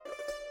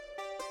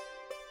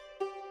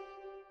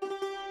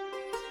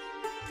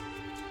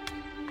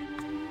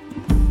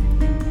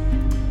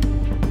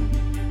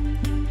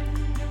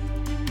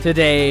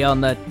Today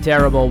on the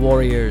Terrible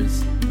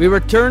Warriors, we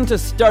return to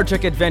Star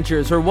Trek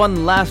Adventures for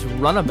one last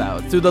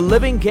runabout through the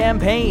living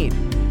campaign.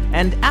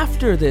 And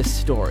after this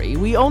story,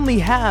 we only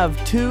have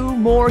 2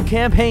 more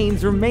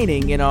campaigns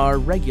remaining in our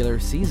regular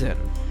season.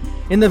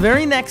 In the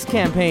very next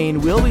campaign,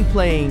 we'll be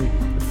playing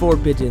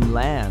Forbidden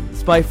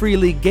Lands by Free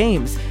League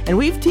Games, and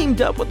we've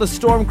teamed up with the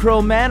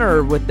Stormcrow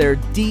Manor with their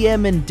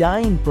DM and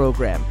Dine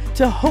program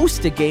to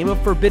host a game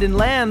of Forbidden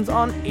Lands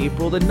on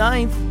April the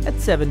 9th at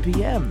 7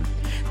 p.m.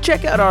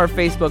 Check out our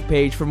Facebook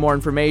page for more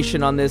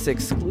information on this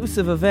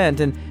exclusive event,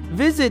 and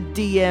visit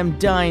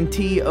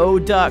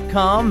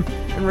dmdineto.com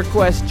and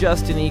request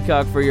Justin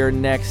Eacock for your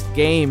next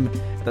game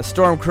at the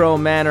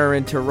Stormcrow Manor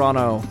in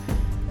Toronto.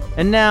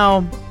 And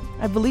now,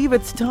 I believe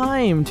it's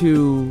time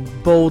to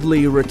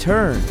boldly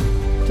return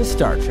to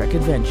Star Trek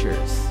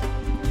Adventures.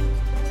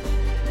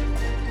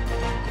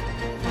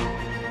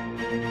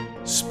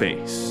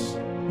 Space,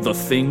 the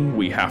thing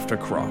we have to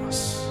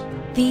cross.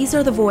 These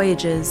are the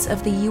voyages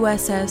of the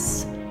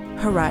USS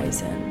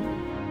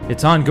Horizon.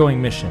 Its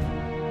ongoing mission,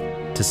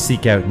 to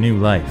seek out new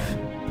life.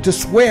 To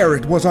swear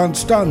it was on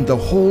stun the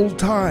whole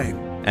time.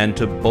 And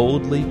to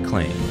boldly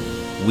claim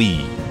we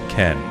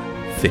can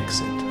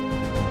fix it.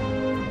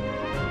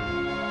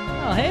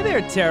 Well, hey there,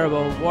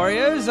 Terrible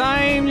Warriors.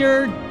 I'm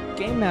your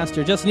Game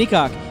Master, Justin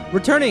Eacock,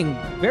 returning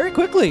very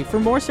quickly for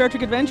more Star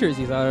Trek Adventures.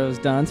 You thought it was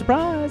done.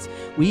 Surprise!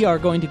 We are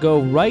going to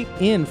go right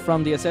in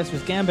from the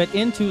Assessor's Gambit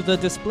into the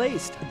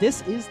Displaced.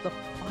 This is the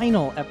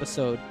final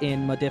episode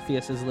in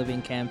Modiphius'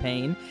 living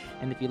campaign,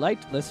 and if you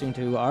liked listening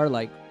to our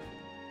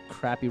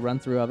crappy run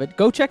through of it,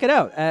 go check it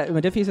out at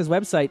Modiphius'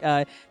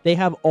 website. They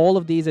have all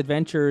of these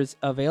adventures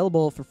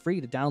available for free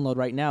to download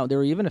right now. There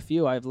were even a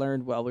few I've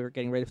learned while we were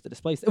getting ready for the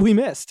displays that we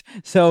missed.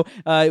 So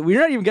we're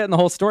not even getting the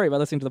whole story by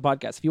listening to the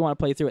podcast. If you want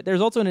to play through it,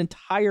 there's also an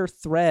entire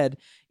thread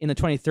in the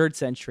 23rd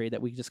century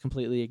that we just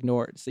completely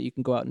ignored. So you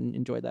can go out and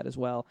enjoy that as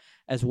well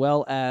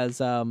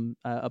as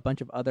a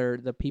bunch of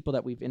the people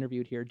that we've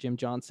interviewed here, Jim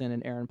Johnson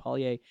and Aaron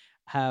Pollier,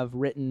 have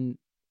written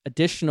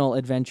additional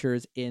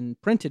adventures in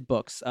printed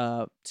books,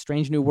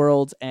 Strange New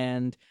Worlds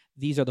and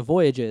These Are the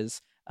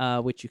Voyages,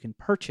 which you can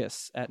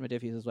purchase at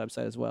Modiphius'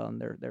 website as well,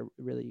 and they're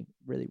really,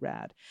 really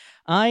rad.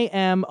 I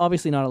am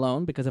obviously not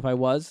alone, because if I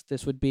was,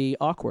 this would be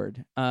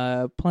awkward,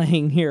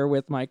 playing here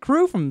with my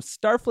crew from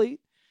Starfleet,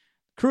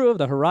 crew of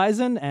the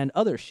Horizon, and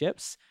other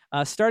ships,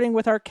 starting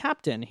with our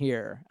captain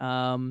here,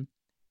 Captain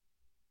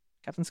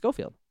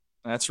Schofield.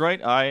 That's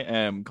right. I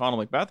am Connell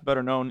Macbeth,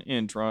 better known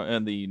in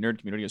the nerd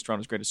community as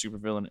Toronto's greatest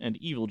supervillain and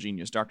evil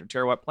genius, Dr.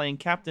 Terrawat, playing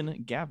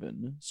Captain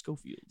Gavin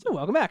Schofield. So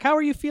welcome back. How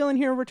are you feeling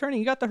here returning?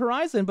 You got the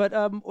Horizon, but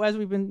as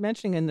we've been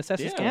mentioning in the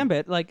Assessor's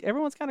Gambit,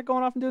 everyone's kind of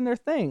going off and doing their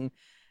thing.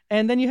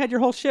 And then you had your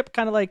whole ship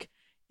kind of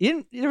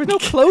there was no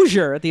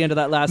closure at the end of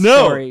that last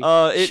story.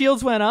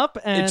 Shields went up,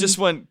 and it just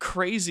went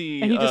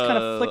crazy. And he just kind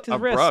of flicked his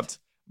wrist.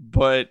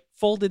 But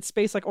folded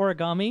space like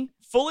origami.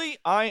 Fully,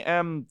 I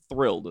am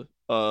thrilled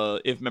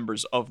if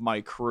members of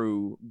my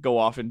crew go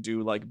off and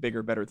do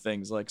bigger, better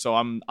things. So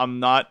I'm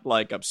not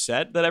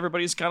upset that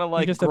everybody's kind of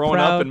growing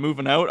up and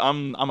moving out.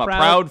 I'm a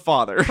proud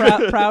father,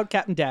 proud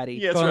Captain Daddy.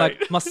 Yeah, that's right.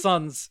 My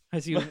sons,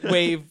 as you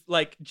wave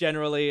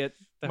generally at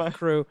the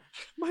crew.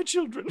 My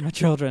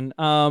children.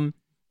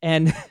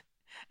 And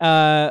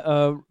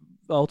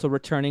also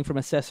returning from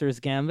Assessor's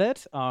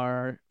Gambit,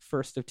 our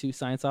first of 2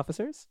 science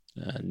officers.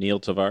 Neil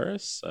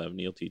Tavares of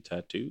Neil T.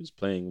 Tattoos,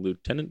 playing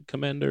Lieutenant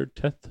Commander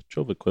Teth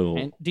Chovaquil.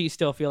 And do you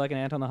still feel like an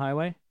ant on the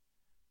highway?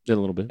 A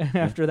little bit.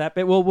 After that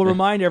bit, we'll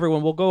remind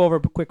everyone, we'll go over a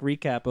quick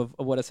recap of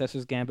what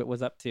Assessor's Gambit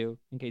was up to,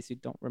 in case you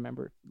don't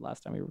remember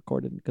last time we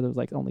recorded, because it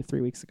was only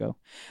 3 weeks ago.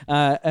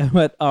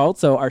 But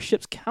also our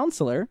ship's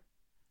counselor,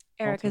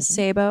 Erica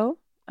Sabo.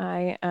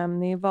 I am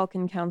the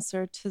Vulcan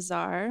counselor,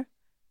 Tazar.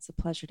 It's a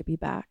pleasure to be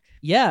back.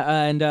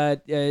 Yeah,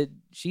 and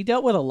she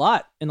dealt with a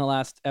lot in the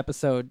last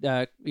episode.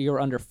 You were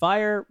under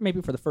fire,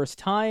 maybe for the first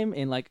time,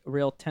 in a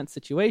real tense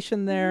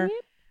situation there.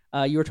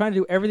 You were trying to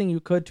do everything you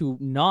could to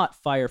not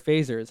fire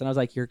phasers, and I was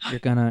like, "You're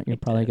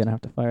probably gonna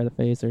have to fire the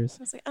phasers."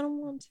 I was like, "I don't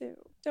want to.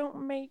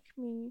 Don't make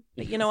me."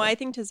 But I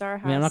think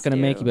Tazar has. I'm not gonna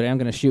make you, but I'm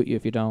gonna shoot you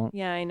if you don't.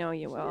 Yeah, I know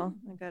you will.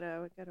 I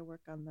gotta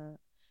work on that.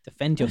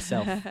 Defend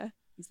yourself.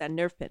 Use that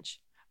nerve pinch.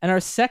 And our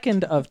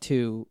second of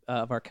 2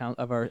 of our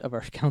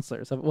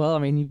counselors. Well, I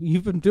mean,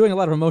 you've been doing a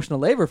lot of emotional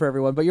labor for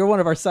everyone, but you're one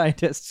of our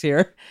scientists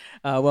here.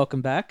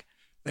 Welcome back.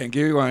 Thank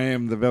you. I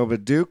am the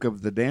Velvet Duke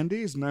of the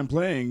Dandies, and I'm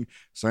playing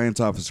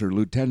Science Officer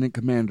Lieutenant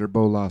Commander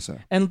Bo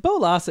Lassa. And Bo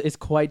Lassa is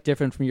quite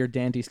different from your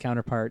Dandies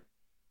counterpart,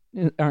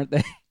 aren't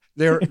they?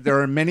 There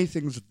are many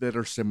things that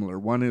are similar.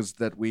 One is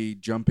that we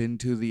jump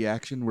into the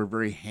action. We're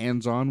very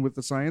hands-on with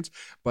the science,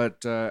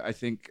 but I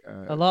think...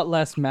 a lot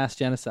less mass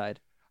genocide.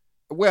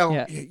 Well,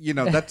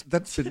 that's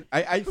been,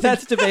 I think,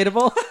 that's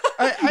debatable.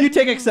 You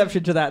take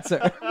exception to that,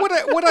 sir.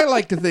 What I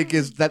like to think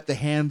is that the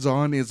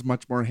hands-on is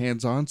much more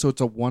hands-on, so it's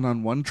a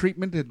one-on-one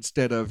treatment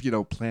instead of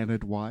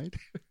planet-wide.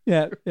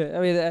 Yeah. I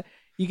mean,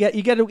 you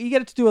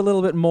get to do a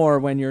little bit more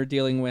when you're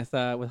dealing with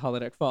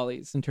Holodeck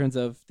Follies in terms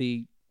of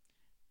the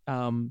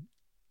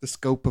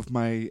scope of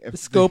my the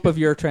scope of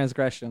your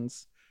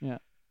transgressions. Yeah.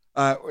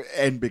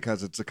 And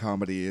because it's a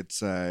comedy,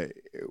 it's a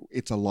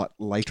lot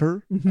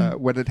lighter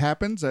when it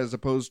happens, as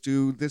opposed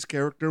to this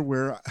character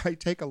where I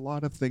take a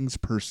lot of things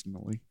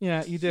personally.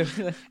 Yeah, you do.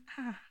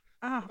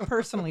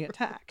 Personally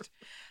attacked.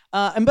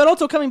 But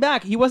also coming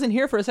back, he wasn't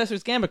here for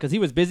Assessor's Gambit because he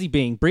was busy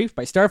being briefed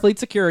by Starfleet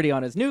Security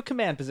on his new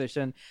command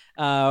position.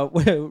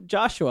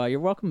 Joshua, you're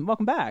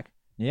welcome back.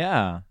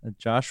 Yeah,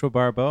 Joshua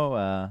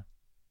Barbeau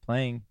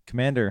playing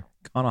Commander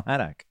Connell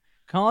Haddock.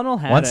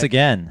 Once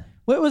again.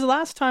 What was the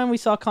last time we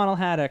saw Connell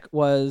Haddock?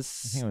 I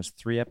think it was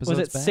 3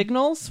 episodes back.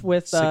 Signals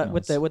with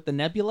the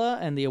Nebula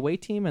and the away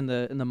team and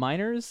the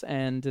miners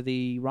and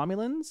the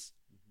Romulans?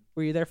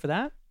 Were you there for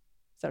that?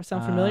 Does that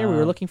sound familiar? We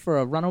were looking for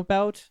a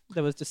runabout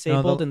that was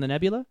disabled in the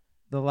Nebula.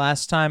 The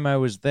last time I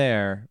was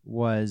there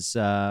was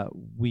there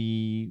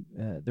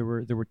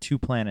were 2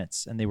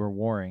 planets and they were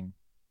warring.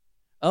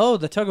 Oh,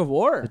 the tug of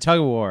war. That's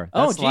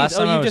the last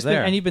time I was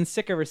there. And you've been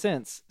sick ever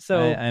since.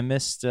 So I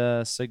missed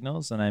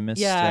Signals, and I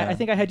missed. Yeah, I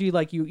think I had you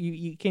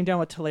you came down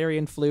with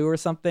Talarian flu or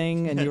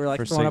something, and you were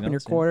like thrown up in your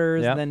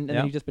quarters, and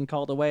then you've just been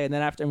called away. And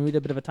then we did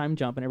a bit of a time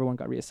jump, and everyone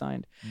got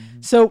reassigned.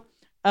 Mm-hmm. So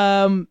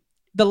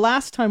the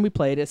last time we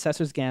played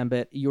Assessor's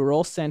Gambit, you were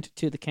all sent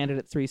to the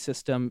Candidate 3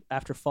 system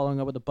after following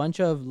up with a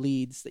bunch of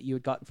leads that you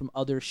had gotten from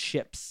other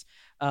ships.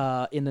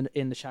 In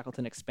the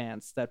Shackleton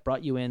Expanse that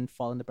brought you in,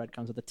 following the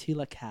breadcrumbs of the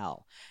Tila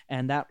Cal,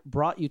 and that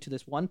brought you to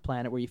this one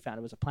planet where you found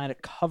it was a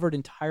planet covered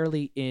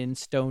entirely in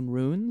stone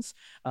ruins,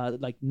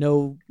 like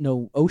no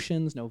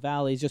oceans, no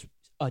valleys, just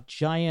a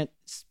giant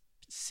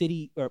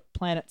city or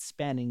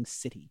planet-spanning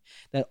city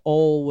that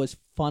all was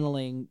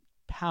funneling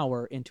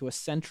power into a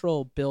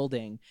central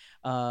building,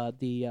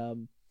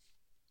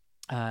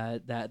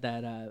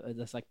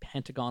 this like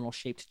pentagonal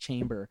shaped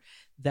chamber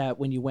that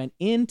when you went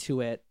into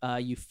it,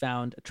 you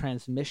found a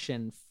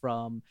transmission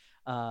from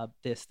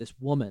this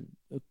woman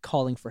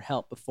calling for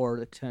help before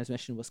the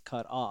transmission was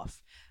cut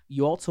off.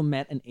 You also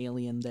met an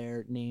alien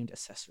there named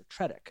Assessor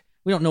Tredick.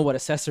 We don't know what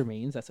Assessor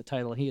means. That's a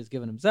title he has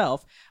given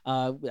himself.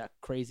 That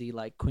crazy,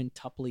 like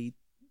quintuply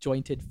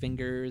jointed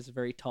fingers, a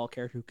very tall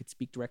character who could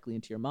speak directly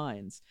into your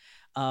minds.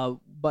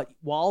 But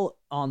while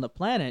on the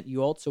planet,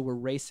 you also were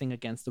racing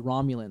against the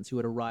Romulans who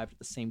had arrived at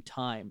the same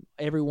time.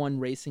 Everyone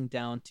racing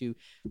down to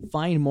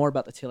find more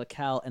about the Tila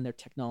Cal and their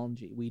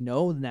technology. We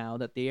know now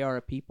that they are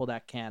a people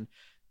that can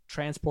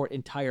transport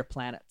entire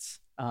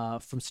planets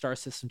from star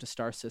system to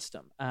star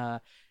system.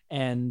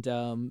 And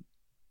the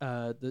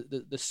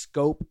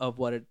scope of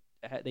what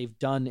they've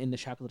done in the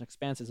Shackleton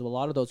Expanse is a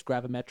lot of those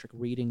gravimetric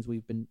readings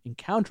we've been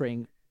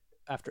encountering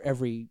after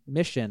every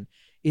mission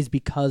is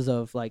because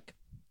of like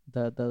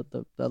the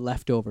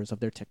leftovers of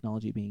their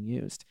technology being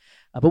used.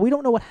 But we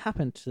don't know what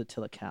happened to the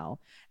Tila Cal.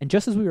 And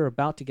just as we were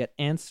about to get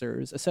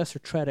answers, Assessor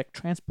Tredick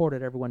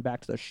transported everyone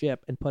back to their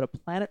ship and put a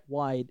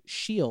planet-wide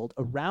shield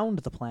around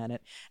the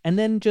planet and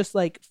then just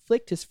like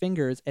flicked his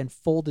fingers and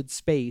folded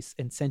space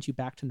and sent you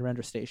back to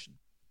Narendra Station.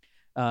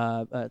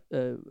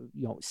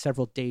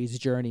 Several days'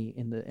 journey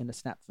in the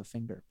snap of a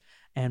finger.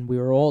 And we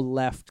were all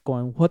left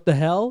going, what the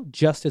hell?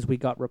 Just as we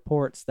got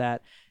reports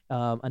that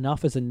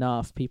enough is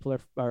enough. People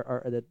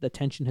are the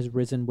tension has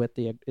risen with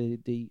the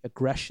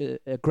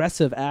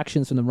aggressive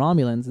actions from the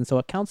Romulans, and so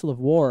a council of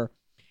war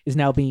is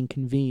now being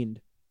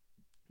convened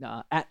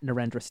at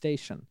Narendra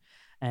Station,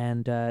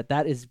 and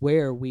that is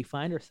where we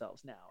find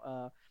ourselves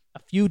now. A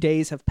few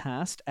days have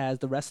passed as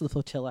the rest of the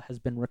flotilla has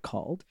been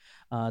recalled.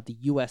 The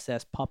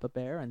USS Papa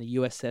Bear and the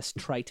USS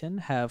Triton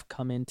have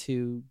come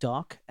into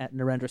dock at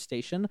Narendra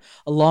Station,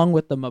 along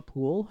with the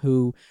Mapul,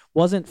 who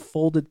wasn't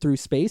folded through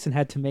space and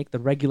had to make the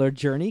regular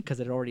journey because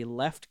it had already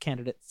left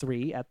Candidate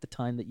 3 at the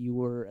time that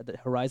the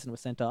Horizon was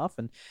sent off,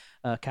 and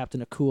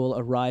Captain Akul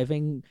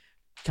arriving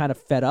kind of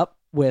fed up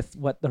with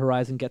what the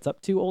Horizon gets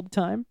up to all the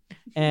time.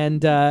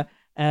 And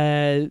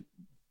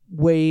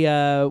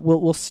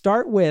we'll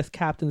start with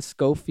Captain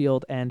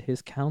Schofield and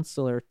his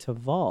counselor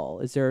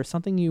Taval. Is there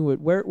something you would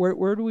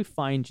where do we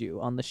find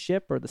you on the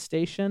ship or the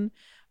station?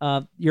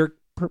 You're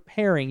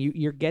preparing.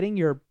 You're getting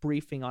your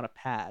briefing on a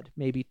pad.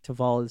 Maybe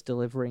Taval is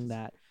delivering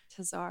that.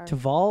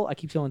 Taval. I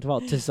keep telling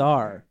Taval.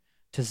 Tazar.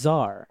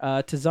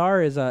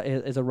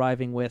 Tazar is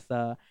arriving with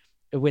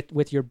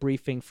your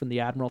briefing from the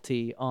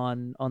Admiralty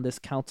on this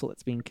council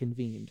that's being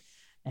convened,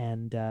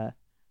 and you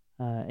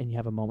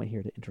have a moment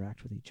here to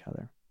interact with each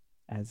other.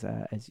 As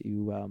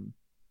you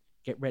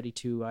get ready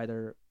to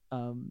either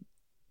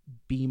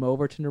beam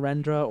over to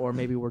Narendra, or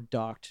maybe we're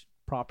docked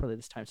properly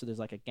this time. So there's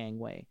like a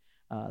gangway.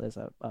 There's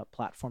a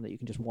platform that you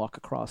can just walk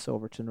across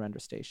over to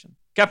Narendra Station.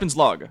 Captain's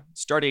log,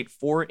 stardate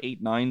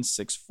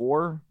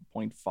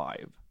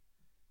 48964.5.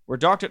 We're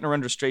docked at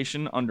Narendra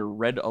Station under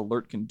red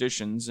alert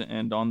conditions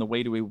and on the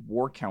way to a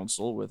war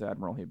council with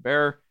Admiral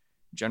Hebert,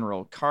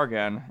 General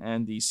Kargan,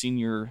 and the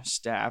senior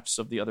staffs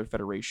of the other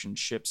Federation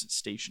ships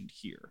stationed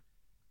here.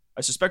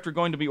 I suspect we're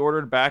going to be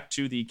ordered back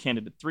to the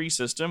Candidate 3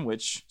 system,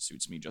 which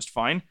suits me just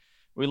fine.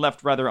 We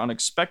left rather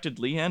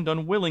unexpectedly and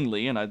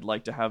unwillingly, and I'd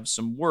like to have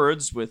some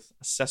words with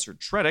Assessor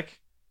Tredick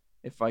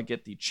if I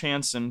get the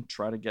chance and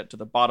try to get to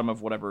the bottom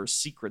of whatever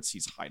secrets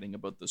he's hiding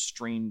about the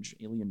strange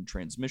alien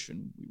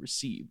transmission we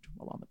received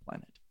while on the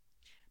planet.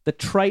 The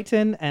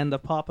Triton and the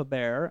Papa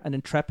Bear, an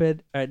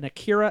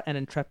Akira and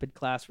Intrepid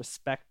class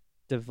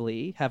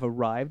respectively, have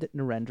arrived at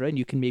Narendra, and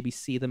you can maybe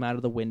see them out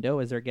of the window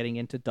as they're getting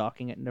into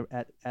docking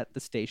at the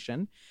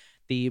station.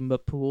 The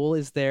Mapool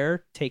is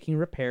there taking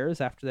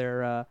repairs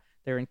after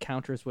their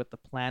encounters with the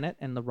planet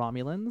and the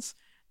Romulans,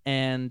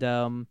 and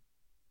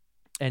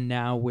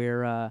now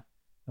we're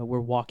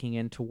walking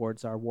in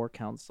towards our war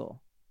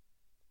council,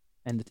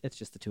 and it's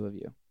just the two of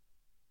you.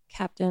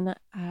 Captain,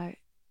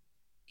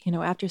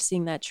 after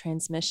seeing that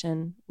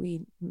transmission,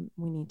 we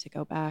need to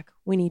go back.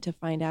 We need to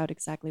find out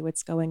exactly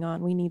what's going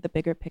on. We need the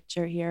bigger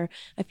picture here.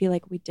 I feel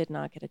like we did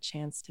not get a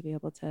chance to be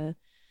able to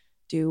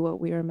do what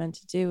we were meant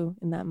to do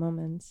in that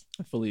moment.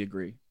 I fully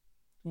agree.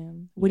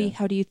 Yeah.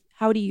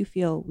 How do you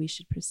feel we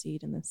should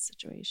proceed in this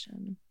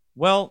situation?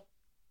 Well,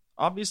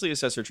 obviously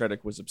Assessor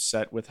Tredick was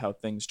upset with how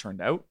things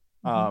turned out.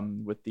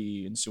 With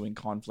the ensuing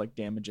conflict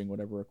damaging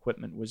whatever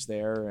equipment was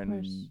there,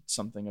 and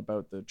something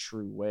about the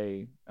true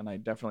way, and I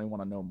definitely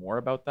want to know more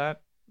about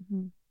that.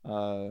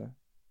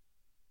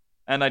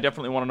 And I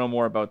definitely want to know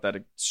more about that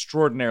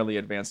extraordinarily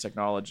advanced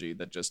technology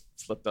that just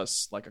flipped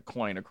us like a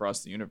coin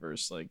across the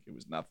universe, like it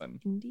was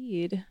nothing.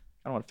 Indeed.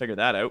 I don't want to figure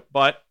that out,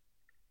 but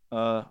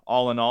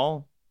all in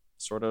all,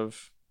 sort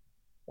of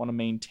want to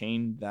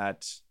maintain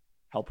that,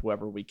 help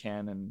whoever we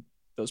can, and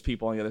those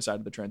people on the other side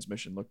of the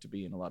transmission look to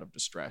be in a lot of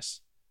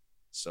distress.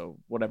 So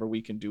whatever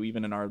we can do,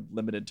 even in our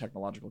limited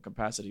technological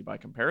capacity by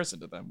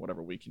comparison to them,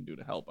 whatever we can do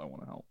to help, I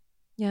want to help.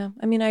 Yeah,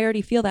 I mean, I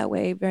already feel that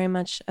way very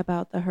much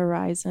about the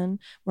Horizon,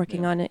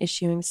 working on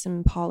issuing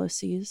some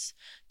policies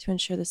to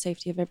ensure the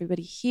safety of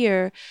everybody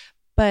here.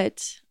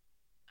 But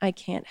I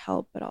can't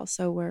help but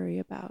also worry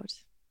about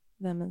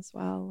them as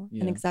well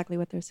and exactly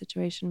what their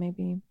situation may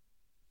be.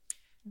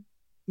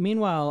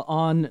 Meanwhile,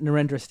 on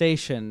Narendra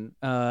Station,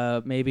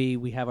 maybe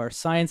we have our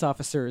science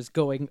officers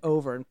going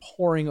over and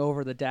poring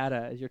over the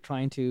data as you're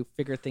trying to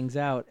figure things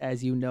out.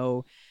 As you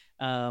know,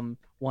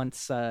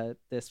 once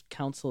this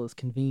council is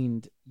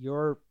convened,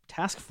 your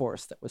task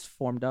force that was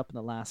formed up in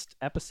the last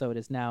episode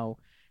is now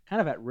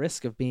kind of at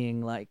risk of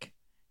being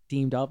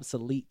deemed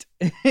obsolete,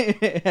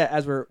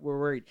 as we're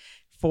worried.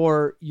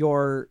 For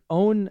your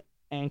own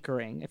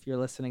anchoring, if you're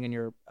listening and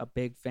you're a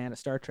big fan of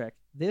Star Trek,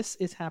 this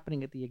is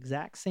happening at the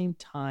exact same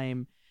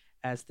time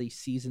as the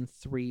season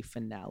 3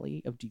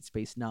 finale of Deep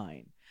Space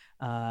Nine.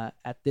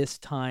 At this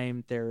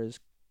time, there is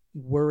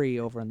worry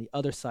over on the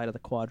other side of the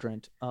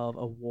quadrant of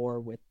a war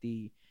with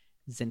the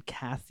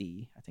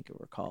Zenkathi, I think it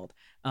were called,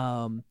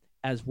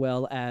 as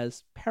well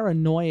as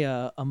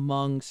paranoia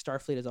among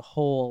Starfleet as a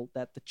whole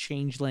that the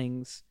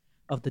changelings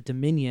of the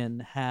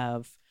Dominion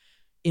have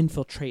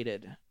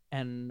infiltrated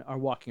and are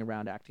walking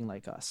around acting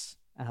like us,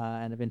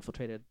 and have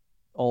infiltrated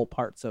all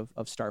parts of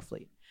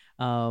Starfleet.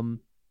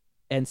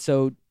 And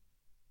so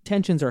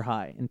tensions are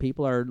high, and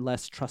people are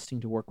less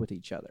trusting to work with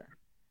each other.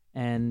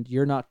 And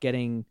you're not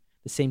getting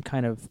the same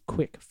kind of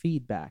quick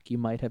feedback you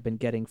might have been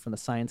getting from the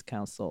Science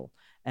Council,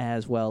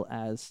 as well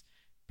as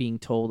being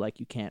told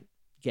you can't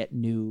get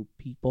new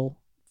people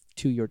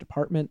to your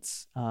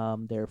departments.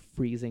 They're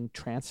freezing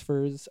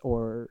transfers,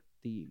 or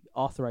the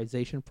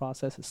authorization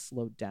process is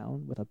slowed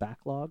down with a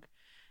backlog.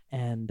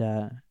 And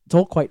it's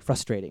all quite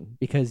frustrating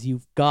because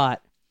you've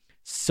got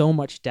so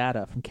much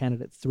data from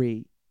Candidate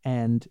 3,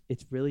 and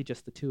it's really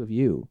just the two of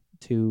you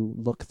to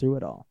look through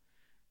it all.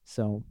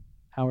 So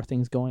how are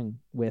things going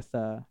with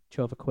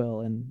Chova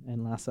Quill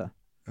and Lassa?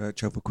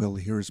 Chova Quill,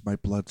 here is my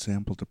blood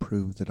sample to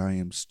prove that I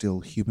am still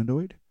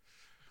humanoid.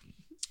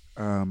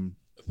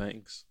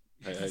 Thanks.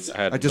 I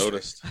hadn't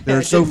noticed.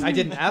 I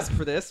didn't ask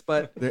for this,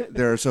 but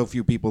there are so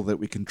few people that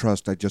we can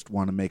trust. I just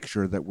want to make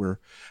sure that we're,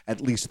 at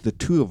least the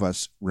two of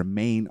us,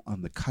 remain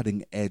on the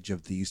cutting edge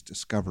of these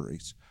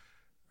discoveries,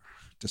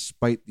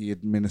 despite the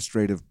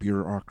administrative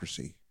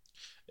bureaucracy.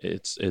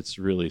 It's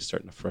really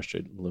starting to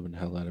frustrate the living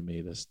hell out of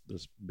me, this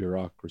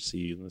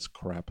bureaucracy and this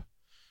crap.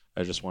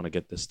 I just want to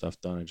get this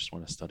stuff done. I just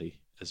want to study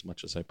as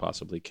much as I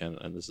possibly can,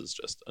 and this is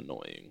just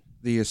annoying.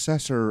 The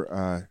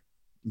assessor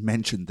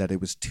mentioned that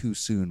it was too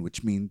soon,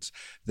 which means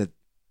that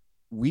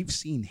we've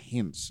seen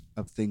hints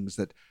of things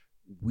that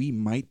we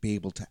might be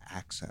able to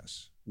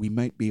access. We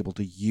might be able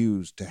to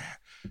use to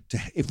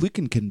if we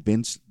can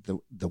convince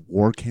the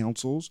war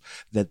councils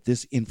that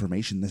this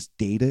information, this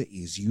data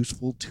is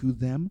useful to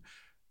them,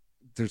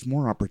 there's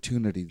more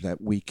opportunity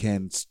that we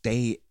can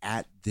stay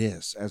at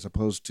this as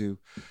opposed to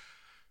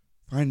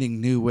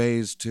finding new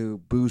ways to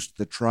boost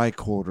the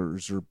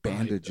tricorders or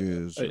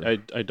bandages.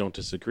 I don't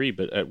disagree,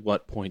 but at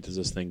what point is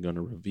this thing going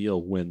to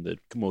reveal when the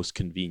most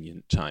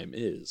convenient time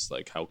is?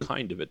 How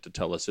kind of it to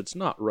tell us it's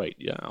not right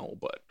now,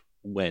 but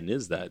when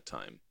is that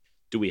time?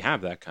 Do we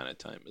have that kind of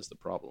time is the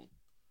problem.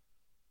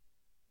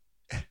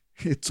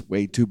 It's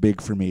way too big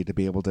for me to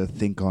be able to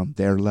think on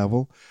their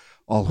level.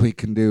 All we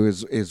can do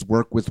is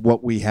work with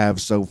what we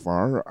have so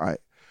far.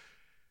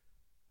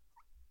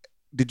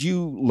 Did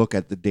you look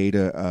at the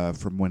data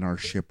from when our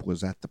ship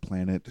was at the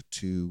planet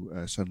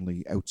to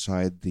suddenly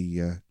outside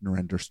the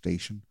Narendra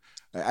station?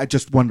 I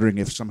just wondering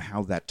if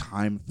somehow that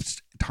time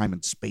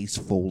and space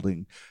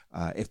folding,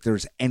 if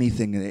there's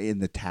anything in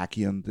the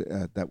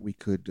tachyon that we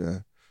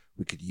could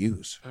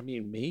use. I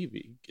mean,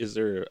 maybe. Is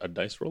there a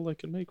dice roll I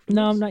can make for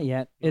No, this? not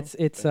yet. No?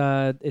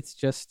 It's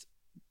just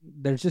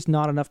there's just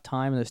not enough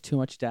time and there's too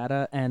much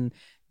data and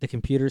the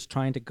computer's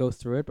trying to go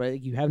through it,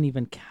 but you haven't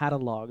even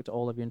cataloged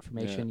all of your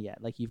information yet.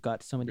 Like you've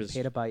got so many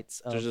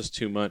petabytes of there's just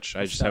too much.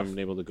 I just stuff. haven't been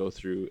able to go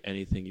through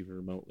anything even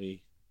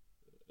remotely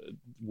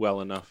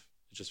well enough.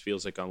 It just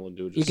feels like all I'm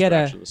doing is just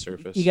scratching the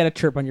surface. You get a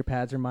chirp on your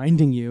pads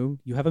reminding you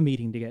have a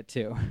meeting to get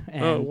to,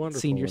 and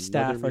wonderful. senior Another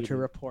staff are to meeting.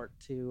 report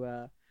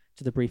to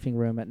the briefing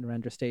room at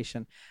Narendra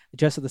Station.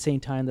 Just at the same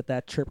time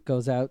that chirp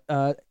goes out,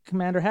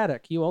 Commander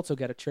Haddock, you also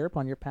get a chirp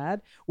on your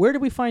pad. Where do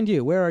we find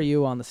you? Where are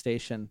you on the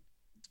station?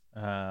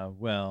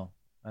 Well,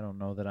 I don't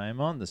know that I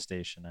am on the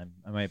station.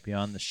 I might be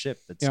on the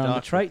ship that's You're on the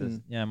docked with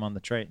Triton. Yeah, I'm on the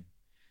Triton.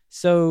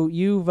 So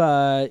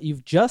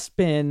you've just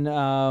been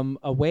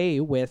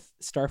away with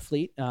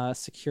Starfleet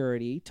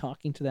security,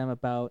 talking to them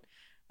about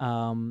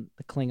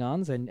the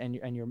Klingons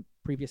and your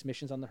previous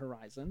missions on the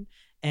horizon,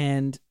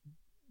 and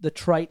the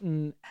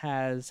Triton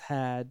has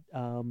had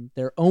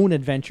their own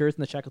adventures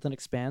in the Shackleton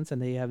Expanse,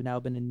 and they have now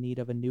been in need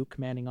of a new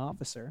commanding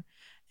officer,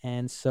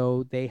 and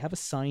so they have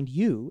assigned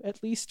you,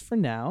 at least for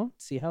now,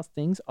 see how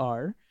things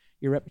are.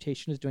 Your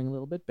reputation is doing a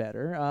little bit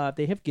better.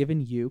 They have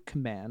given you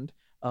command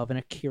of an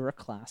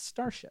Akira-class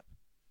starship.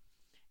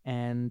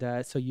 And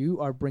so you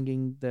are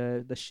bringing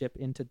the ship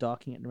into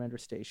docking at Narendra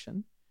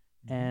Station,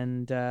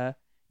 and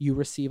you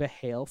receive a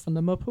hail from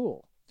the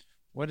Mapul.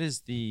 What is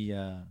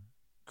the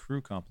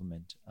crew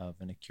complement of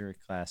an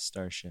Akira-class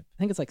starship? I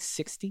think it's like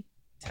 60.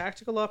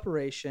 Tactical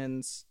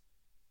operations,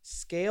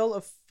 scale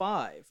of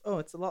 5. Oh,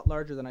 it's a lot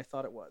larger than I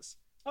thought it was.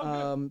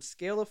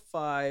 Scale of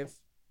 5,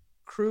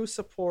 crew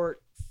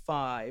support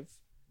 5.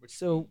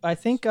 So I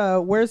think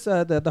where's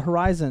the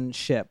Horizon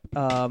ship?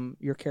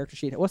 Your character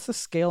sheet. What's the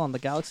scale on the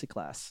Galaxy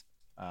class?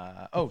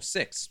 6.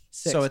 6.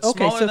 So it's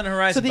smaller than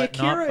Horizon. So the but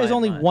not Akira by is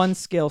only much. one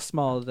scale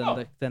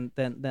smaller than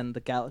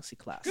the Galaxy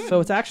class. So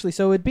it's actually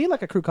it'd be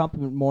like a crew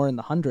complement more in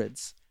the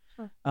hundreds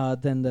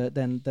than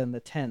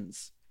the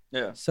tens.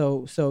 Yeah.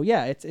 So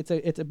yeah,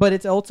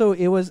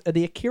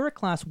 the Akira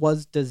class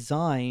was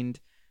designed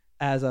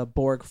as a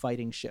Borg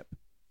fighting ship.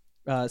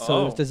 It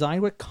was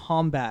designed with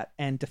combat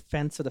and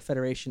defense of the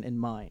Federation in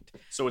mind.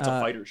 So it's a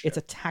fighter ship. It's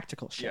a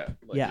tactical ship.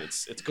 Yeah,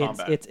 it's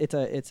combat.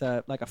 It's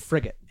a like a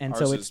frigate, and Ours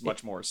so is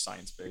much more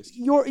science based.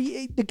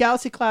 The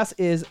Galaxy class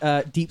is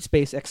deep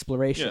space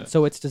exploration,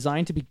 so it's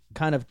designed to be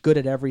kind of good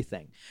at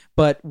everything.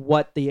 But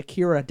what the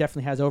Akira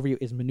definitely has over you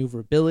is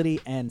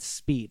maneuverability and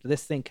speed.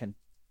 This thing can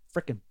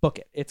freaking book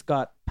it. It's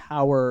got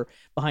power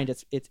behind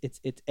its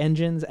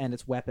engines and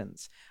its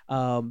weapons,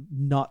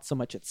 not so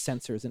much its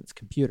sensors and its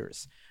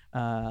computers.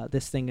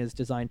 This thing is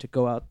designed to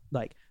go out,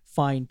 like,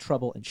 find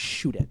trouble and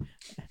shoot it.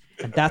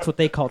 And that's what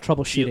they call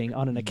troubleshooting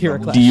on an Akira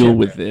class Deal ship.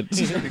 with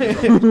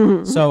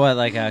it. So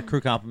like a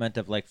crew complement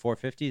of like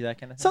 450, that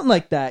kind of thing? Something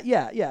like that.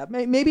 Yeah.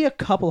 Maybe a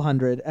couple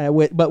hundred,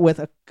 but with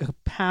a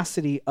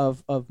capacity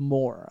of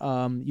more.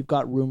 You've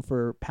got room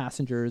for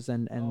passengers,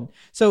 and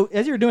so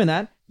as you're doing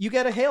that, you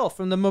get a hail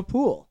from the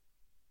Mapul,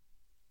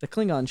 the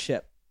Klingon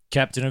ship.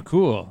 Captain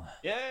O'Cool.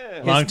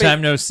 Yeah. Long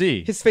time no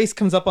see. His face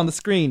comes up on the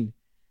screen.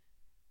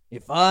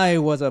 If I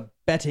was a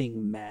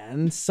betting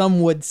man,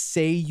 some would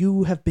say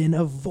you have been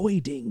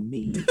avoiding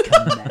me,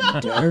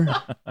 Commander.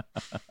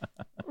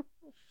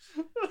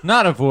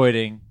 Not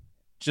avoiding,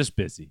 just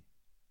busy.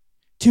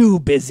 Too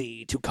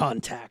busy to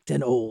contact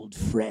an old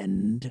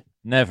friend.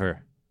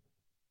 Never.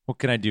 What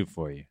can I do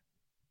for you?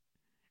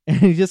 And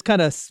he just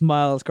kind of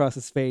smiles across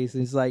his face,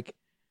 and he's like,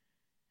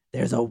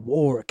 there's a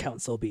war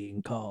council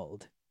being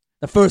called.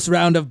 The first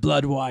round of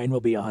blood wine will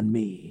be on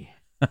me.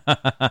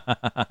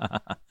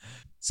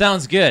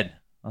 Sounds good.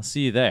 I'll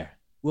see you there.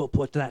 We'll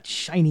put that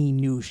shiny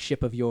new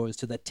ship of yours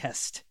to the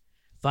test.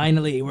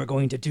 Finally, we're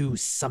going to do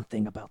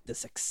something about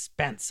this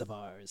expanse of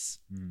ours.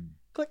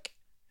 Click.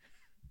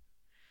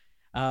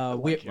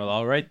 Well,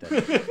 all right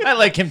then. I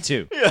like him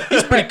too. Yeah.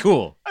 He's pretty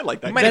cool. I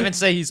like that. You might even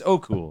say he's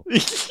cool.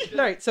 All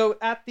right, so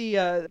at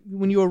the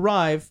when you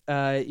arrive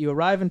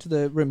into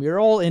the room. You're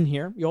all in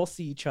here. You all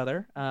see each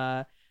other,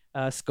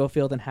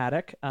 Schofield and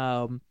Haddock.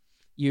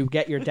 You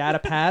get your data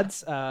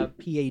pads,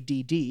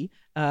 PADD,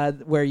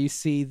 where you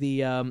see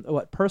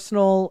the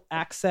personal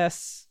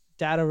access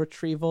data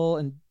retrieval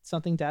and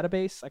something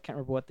database. I can't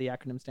remember what the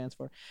acronym stands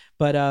for,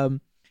 but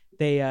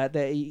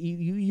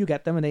you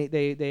get them, and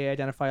they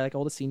identify like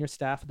all the senior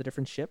staff of the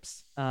different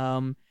ships,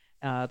 the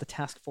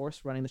task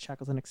force running the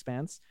Shackleton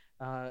Expanse,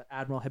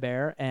 Admiral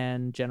Hebert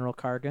and General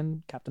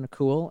Kargan, Captain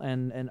O'Cool,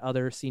 and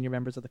other senior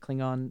members of the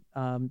Klingon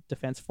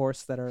defense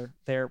force that are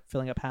there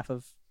filling up half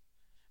of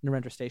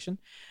Narendra Station.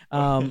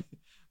 I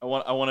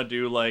want to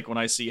do, like, when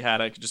I see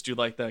Haddock, just do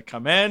like the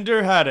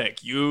Commander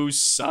Haddock, you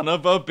son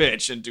of a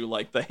bitch, and do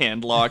like the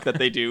hand lock that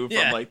they do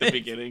from like the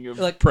beginning of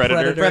Like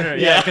Predator. Predator.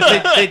 Yeah,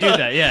 because they do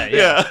that.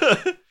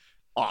 Yeah.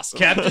 Awesome.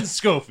 Captain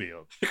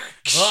Schofield.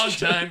 Long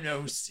time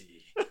no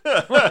see.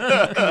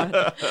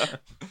 The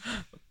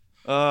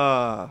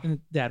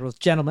Admiral's,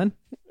 gentlemen,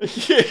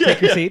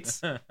 Take your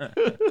seats.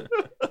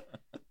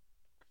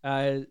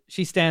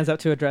 She stands up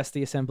to address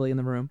the assembly in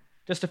the room.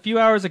 Just a few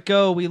hours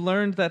ago, we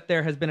learned that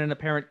there has been an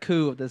apparent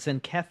coup of the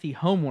Zenkethi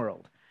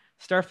homeworld.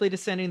 Starfleet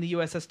is sending the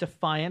USS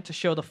Defiant to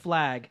show the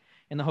flag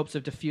in the hopes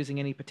of diffusing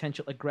any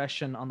potential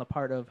aggression on the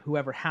part of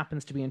whoever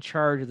happens to be in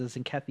charge of the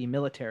Zenkethi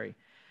military.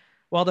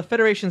 While the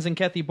Federation's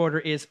Zenkethi border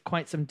is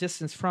quite some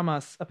distance from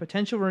us, a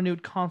potential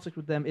renewed conflict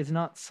with them is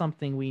not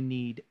something we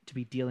need to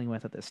be dealing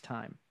with at this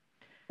time.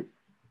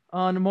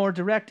 On more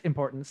direct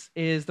importance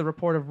is the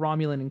report of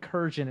Romulan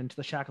incursion into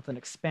the Shackleton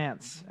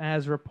Expanse,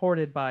 as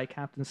reported by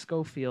Captain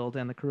Schofield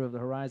and the crew of the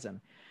Horizon.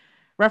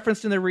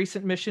 Referenced in the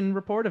recent mission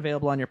report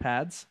available on your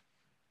pads,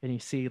 and you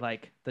see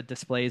like the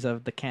displays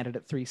of the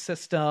Candidate 3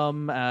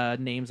 system,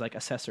 names like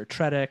Assessor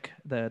Tredic,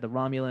 the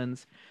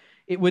Romulans.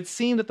 It would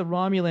seem that the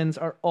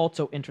Romulans are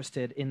also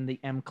interested in the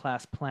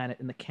M-class planet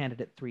in the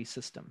Candidate 3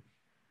 system.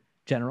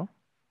 General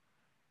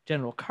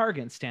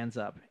Kargan stands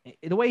up.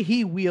 The way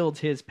he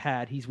wields his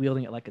pad, he's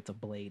wielding it like it's a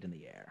blade in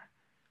the air.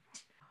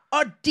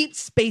 Our deep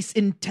space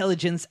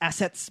intelligence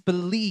assets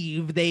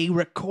believe they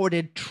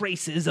recorded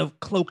traces of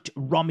cloaked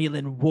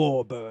Romulan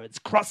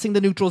warbirds crossing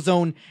the neutral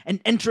zone and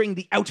entering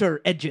the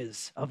outer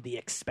edges of the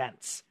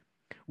Expanse.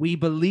 We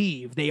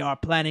believe they are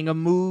planning a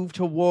move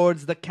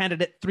towards the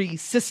Candidate 3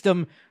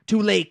 system to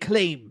lay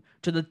claim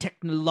to the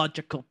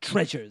technological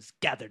treasures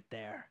gathered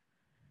there.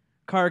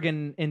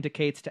 Kargan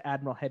indicates to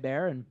Admiral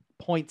Hebert and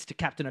points to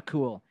Captain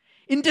Akul.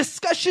 In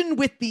discussion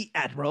with the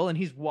Admiral, and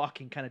he's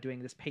walking, kind of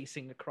doing this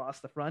pacing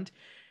across the front,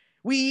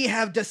 we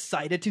have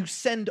decided to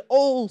send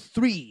all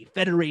 3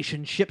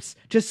 Federation ships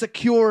to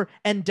secure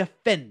and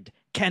defend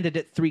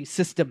Candidate 3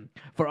 system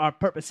for our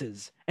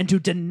purposes and to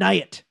deny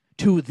it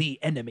to the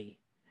enemy.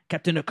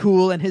 Captain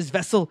Akul and his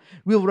vessel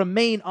will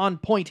remain on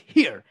point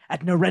here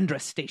at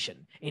Narendra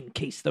Station in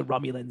case the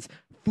Romulans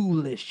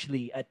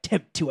foolishly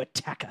attempt to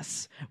attack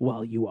us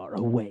while you are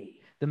away.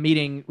 The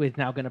meeting is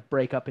now going to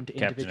break up into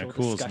individual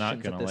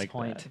discussions at this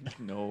point.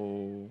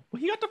 No. Well,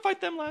 he got to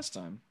fight them last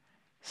time.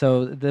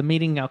 So the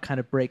meeting now kind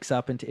of breaks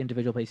up into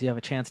individual places. You have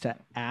a chance to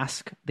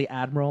ask the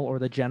Admiral or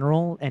the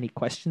General any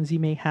questions you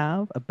may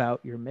have about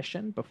your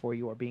mission before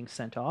you are being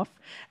sent off,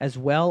 as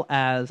well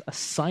as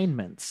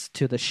assignments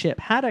to the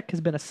ship. Haddock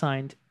has been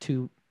assigned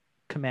to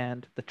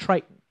command the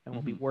Triton and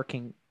will be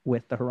working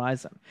with the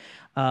Horizon.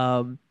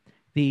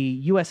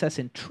 The USS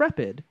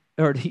Intrepid,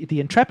 or the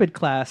Intrepid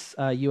class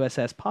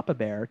USS Papa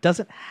Bear,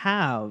 doesn't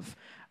have...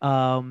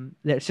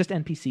 there's just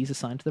NPCs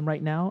assigned to them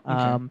right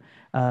now,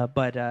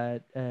 but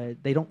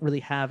they don't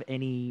really have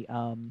any.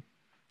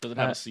 Does it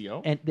have a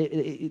CO? And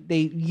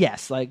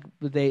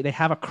they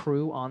have a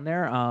crew on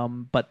there,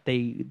 but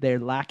they're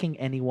lacking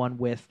anyone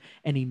with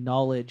any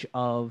knowledge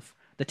of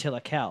the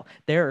Tilikel.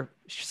 Their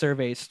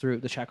surveys through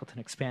the Shackleton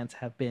Expanse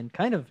have been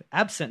kind of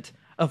absent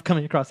of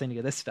coming across any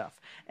of this stuff,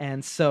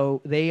 and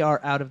so they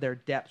are out of their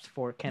depth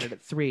for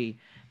Candidate 3.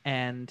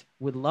 And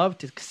would love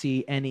to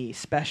see any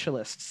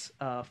specialists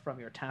from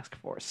your task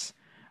force,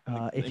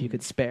 if you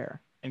could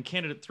spare. And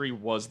Candidate 3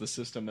 was the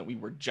system that we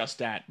were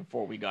just at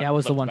before we got. Yeah, it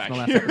was the one back from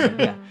the last here. episode.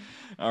 Yeah.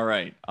 All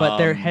right, but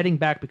they're heading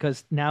back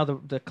because now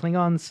the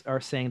Klingons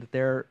are saying that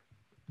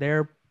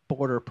their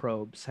border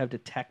probes have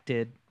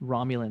detected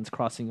Romulans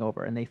crossing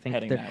over, and they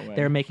think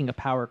they're making a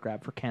power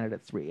grab for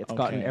Candidate 3. It's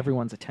gotten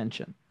everyone's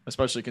attention.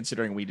 Especially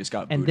considering we just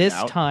got booted and this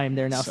out, time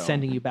they're now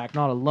sending you back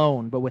not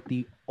alone, but with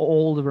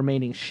all the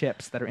remaining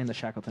ships that are in the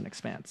Shackleton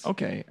Expanse.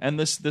 Okay, and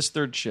this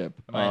third ship,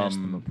 minus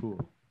the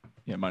Mapool.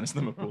 Yeah, minus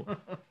the Mapool.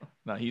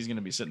 Now he's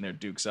gonna be sitting there,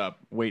 dukes up,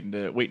 waiting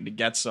to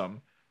get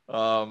some.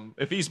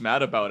 If he's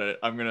mad about it,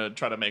 I'm gonna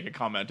try to make a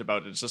comment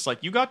about it. It's just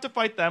like, you got to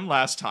fight them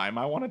last time.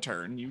 I want a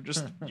turn. You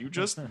just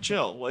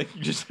chill, like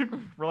you just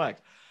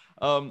relax.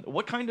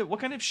 What kind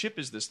of ship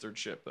is this third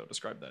ship though?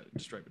 Describe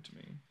it to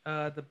me.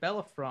 The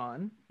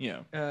Bellerophon.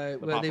 Yeah.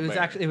 It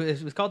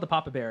was called the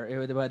Papa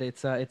Bear, but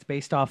it's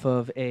based off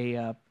of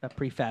a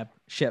prefab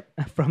ship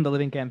from the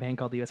Living Campaign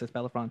called the USS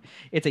Bellerophon.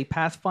 It's a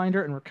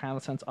Pathfinder and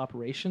reconnaissance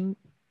operation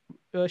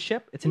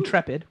ship. It's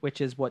Intrepid,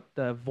 which is what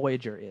the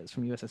Voyager is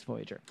from USS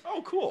Voyager.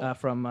 Oh, cool.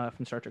 From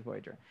Star Trek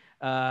Voyager.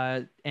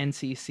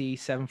 NCC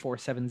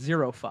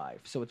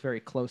 74705. So it's very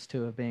close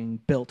to being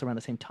built around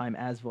the same time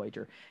as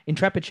Voyager.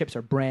 Intrepid ships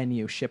are brand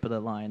new ship of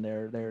the line.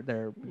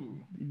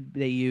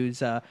 They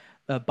use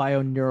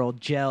bioneural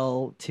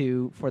gel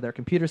for their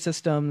computer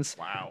systems.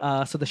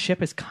 Wow. So the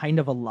ship is kind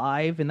of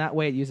alive in that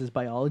way. It uses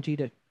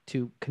biology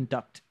to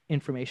conduct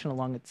information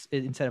along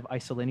instead of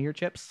isolinear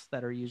chips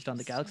that are used on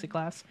the Galaxy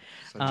class.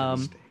 Such a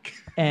mistake.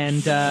 And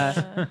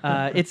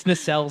its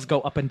nacelles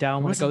go up and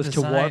down when it goes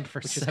to warp,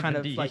 for which is kind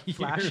of like years.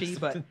 flashy,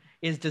 but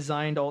is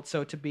designed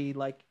also to be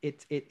like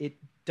it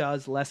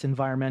does less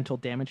environmental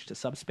damage to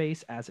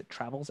subspace as it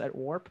travels at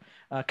warp,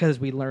 because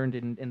we learned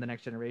in the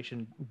Next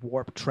Generation,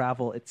 warp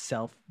travel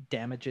itself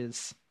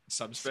damages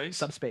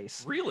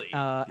subspace. Really?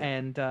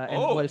 And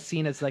what is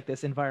seen as like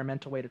this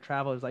environmental way to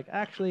travel is like,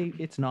 actually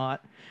it's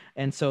not.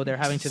 And so they're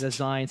having to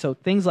design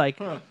things like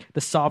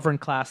the Sovereign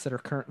class that are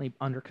currently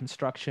under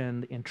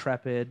construction, the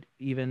Intrepid,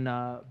 even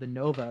the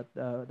Nova,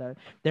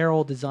 they're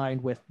all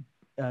designed with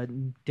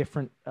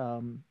different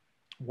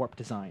warp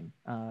design.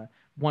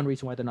 One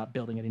reason why they're not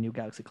building any new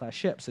Galaxy class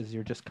ships is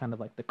you're just kind of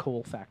like the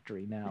coal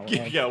factory now.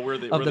 We're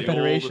the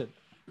Federation.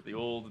 The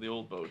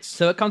old boats.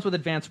 So it comes with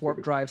advanced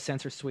warp drive,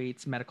 sensor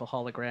suites, medical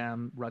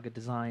hologram, rugged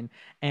design,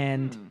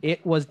 and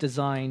it was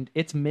designed.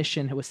 Its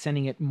mission was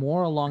sending it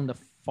more along the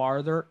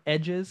farther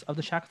edges of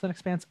the Shackleton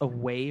Expanse,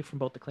 away from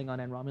both the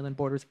Klingon and Romulan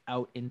borders,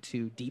 out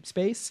into deep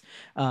space,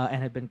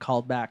 and had been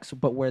called back. So,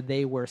 but where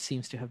they were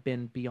seems to have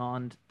been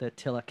beyond the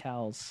Tila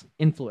Cal's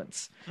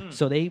influence.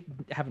 So they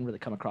haven't really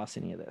come across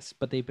any of this,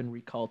 but they've been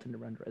recalled to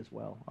Narendra as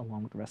well,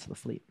 along with the rest of the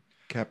fleet.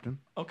 Captain.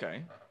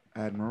 Okay.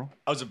 Admiral.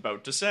 I was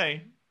about to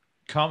say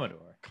Commodore.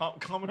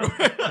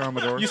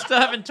 Commodore. You still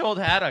haven't told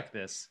Haddock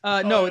this.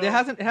 No, it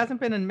hasn't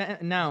been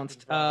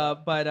announced.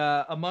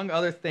 But among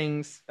other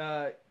things,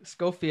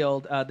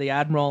 Schofield, the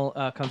admiral,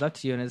 comes up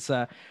to you and is,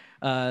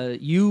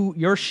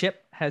 your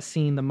ship has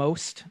seen the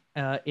most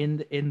in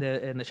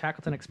the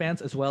Shackleton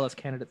Expanse, as well as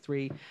Candidate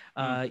 3.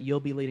 You'll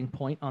be leading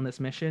point on this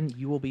mission.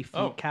 You will be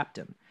fleet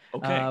captain.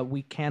 Okay.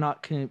 We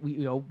cannot,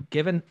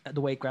 given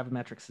the way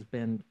gravimetrics has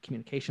been,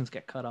 communications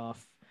get cut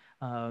off.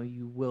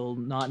 You will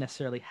not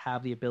necessarily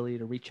have the ability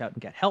to reach out and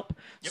get help.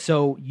 Yep.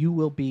 So you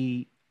will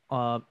be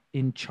you'll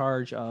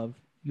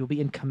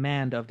be in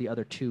command of the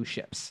other 2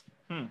 ships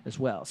as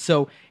well.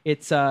 So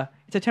it's a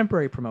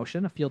temporary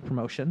promotion, a field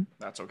promotion.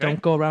 That's okay.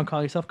 Don't go around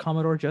calling yourself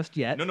Commodore just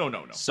yet.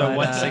 No. So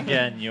once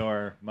again,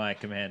 you're my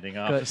commanding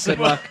officer.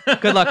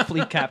 Good luck,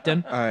 fleet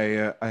captain.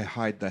 I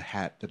hide the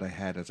hat that I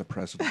had as a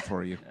present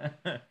for you.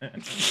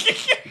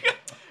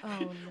 Oh,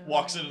 no.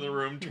 Walks into the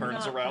room,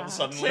 turns Not around that.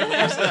 suddenly.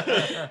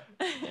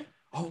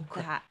 Oh,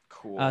 that.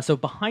 Cool. So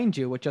behind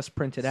you, what just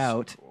printed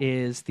out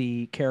is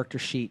the character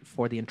sheet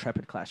for the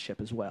Intrepid class ship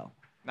as well.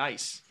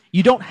 Nice.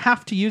 You don't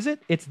have to use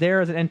it. It's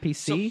there as an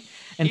NPC. So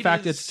in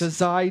fact, it's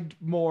designed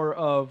more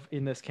of,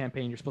 in this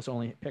campaign, you're supposed to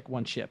only pick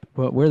one ship.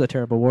 But we're the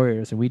Terrible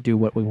Warriors, and we do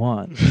what we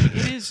want.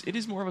 It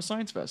is more of a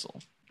science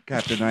vessel.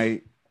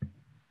 Captain,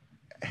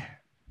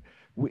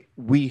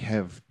 we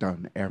have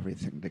done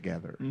everything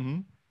together. Mm-hmm.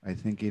 I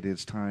think it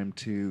is time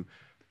to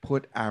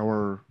put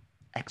our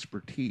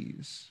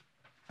expertise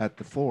at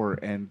the fore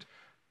and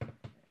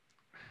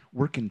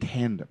work in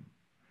tandem.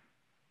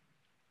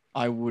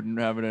 I wouldn't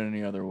have it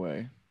any other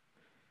way.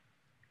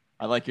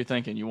 I like your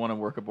thinking. You want to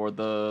work aboard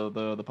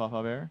the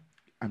Papa Bear?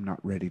 I'm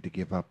not ready to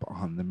give up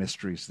on the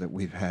mysteries that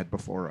we've had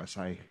before us.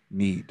 I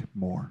need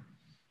more.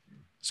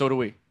 So do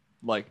we.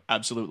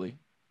 Absolutely.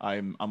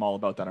 I'm all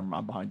about that.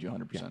 I'm behind you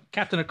 100%. Yeah.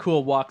 Captain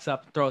Akul walks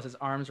up, throws his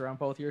arms around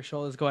both your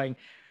shoulders, going,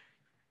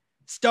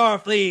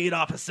 Starfleet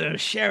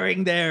officers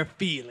sharing their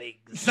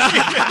feelings.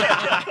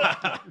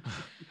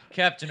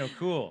 Captain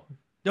O'Cool.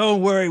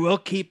 Don't worry, we'll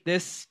keep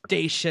this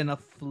station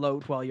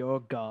afloat while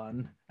you're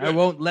gone. I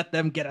won't let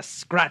them get a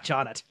scratch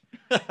on it.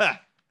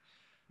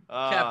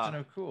 Captain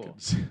O'Cool.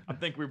 I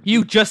think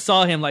You just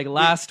saw him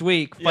last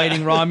week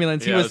fighting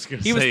Romulans. Yeah,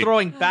 He was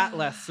throwing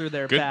batleths through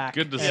their back.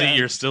 Good to see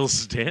you're still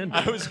standing.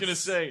 I was gonna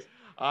say,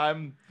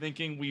 I'm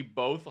thinking we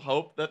both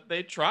hope that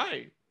they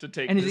try to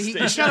take And this he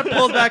station. kind of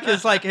pulls back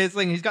his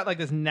thing. He's got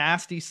this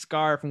nasty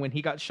scar from when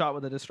he got shot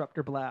with a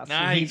disruptor blast.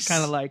 Nice. And he's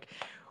kind of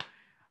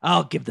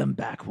I'll give them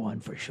back one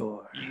for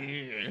sure.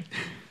 Yeah.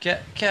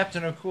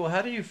 Captain O'Cool,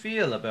 how do you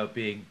feel about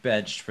being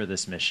benched for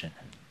this mission?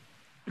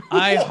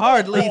 I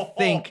hardly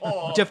think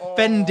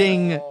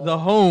defending the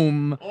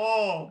home.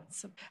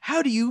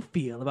 How do you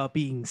feel about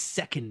being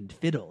second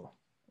fiddle?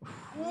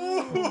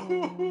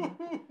 I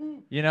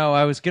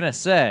was going to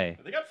say,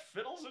 They got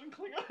fiddles in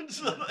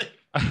Klingons.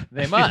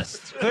 they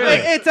must.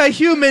 It's a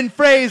human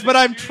phrase, but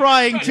I'm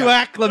trying to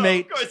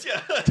acclimate. Of course,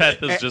 yeah.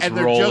 Teth is just And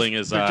they're rolling just-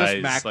 his they're just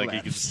eyes Mac like he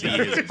can laughs. see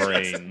his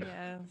brain.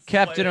 Yes.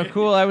 Captain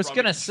O'Cool, I was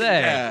going to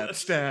say,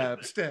 Stab.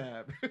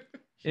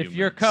 if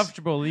you're Humans.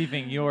 comfortable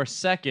leaving your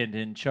second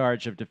in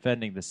charge of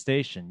defending the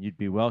station, you'd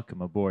be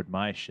welcome aboard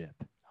my ship.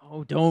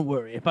 Oh, don't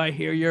worry. If I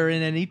hear you're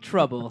in any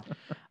trouble,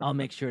 I'll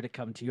make sure to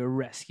come to your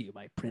rescue,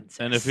 my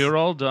princess. And if you're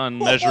all done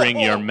measuring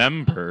your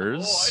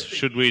members,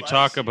 should we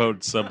talk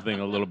about something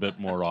a little bit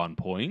more on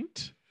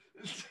point?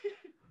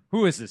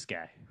 Who is this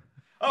guy?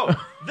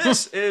 Oh,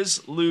 this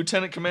is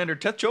Lieutenant Commander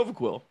Teth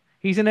Jovaquil.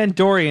 He's an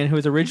Andorian who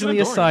was originally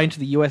Andorian. assigned to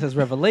the USS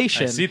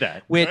Revelation, I see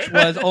that. which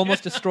was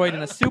almost destroyed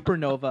in a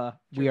supernova.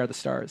 We are the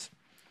stars.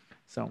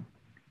 So,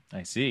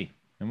 I see.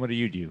 And what do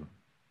you do?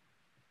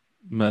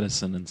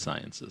 Medicine and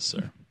sciences,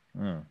 sir.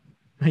 Oh.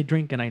 I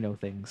drink and I know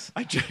things.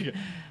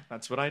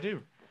 That's what I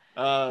do.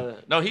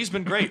 No, he's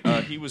been great.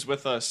 He was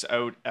with us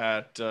out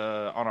at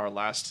on our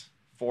last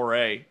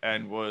foray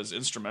and was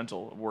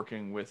instrumental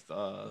working with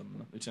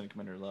Lieutenant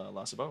Commander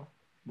Lassabo.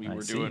 We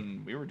were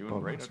doing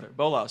great out there.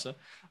 Bo Lassa.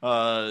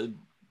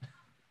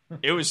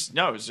 It was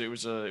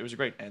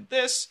great. And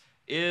this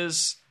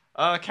is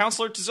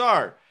Counselor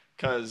Tazar,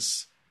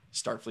 because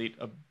Starfleet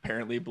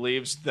apparently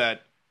believes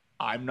that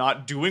I'm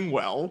not doing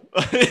well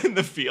in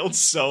the field,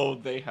 so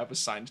they have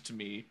assigned to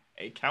me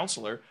a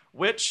counselor,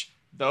 which,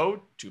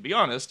 though, to be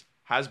honest,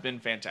 has been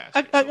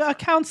fantastic. A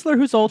counselor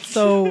who's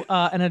also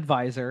an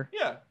advisor.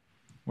 Yeah.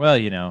 Well,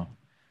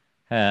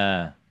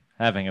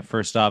 having a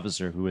first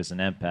officer who is an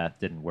empath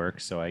didn't work,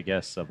 so I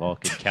guess a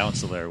Vulcan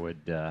counselor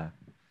would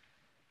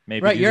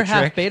maybe right, do you're the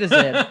half trick.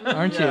 Betazoid,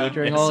 aren't you,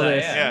 during all of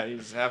this? Yeah,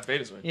 he's half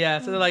Betazoid. Yeah,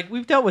 so they're like,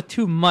 we've dealt with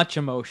too much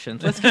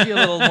emotions. Let's give you a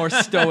little more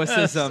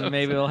stoicism.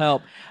 Maybe it'll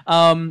help.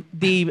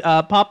 The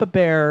Papa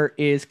Bear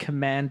is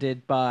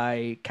commanded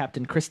by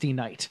Captain Christy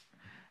Knight,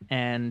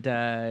 and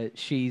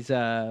she's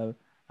the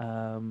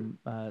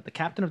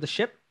captain of the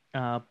ship,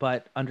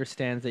 but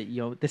understands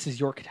that this is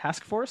your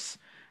task force,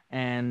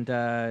 and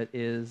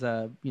is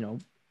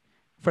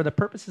for the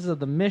purposes of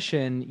the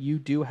mission, you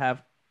do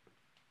have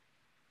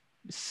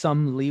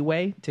some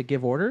leeway to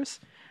give orders,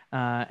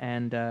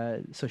 and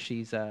so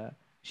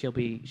she'll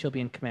be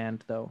in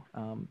command though,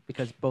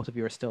 because both of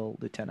you are still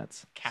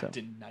lieutenants.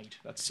 Captain Knight.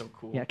 That's so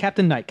cool. Yeah,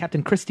 Captain Knight,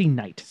 Captain Christy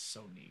Knight.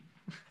 So neat.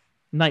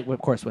 Knight,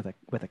 of course, with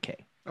a K.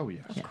 Oh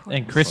yeah.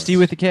 And Christy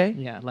with a K?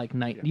 Yeah, like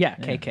Knight. Yeah,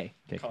 KK.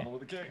 Connell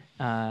with a K.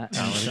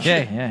 With a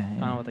K, yeah.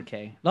 Connell with a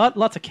K.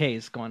 Lots of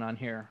Ks going on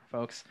here,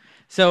 folks.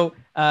 So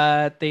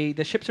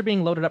the ships are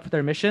being loaded up for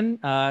their mission.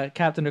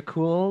 Captain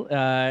Akul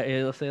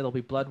will say there'll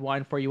be blood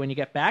wine for you when you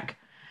get back,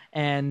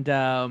 and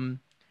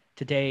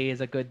today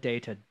is a good day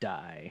to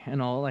die.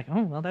 And all like,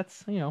 oh well,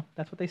 that's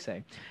what they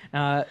say.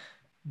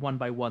 One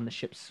by one, the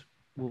ships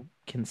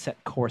can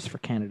set course for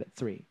Candidate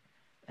 3.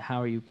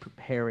 How are you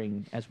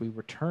preparing as we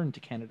return to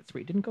Candidate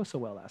 3? It didn't go so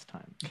well last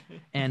time,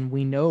 and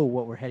we know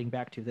what we're heading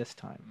back to this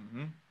time.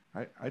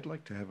 Mm-hmm. I'd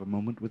like to have a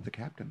moment with the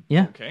captain.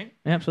 Yeah. Okay.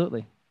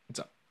 Absolutely.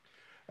 What's up?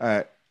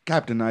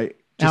 Captain,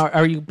 Now,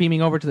 are you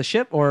beaming over to the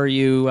ship, or are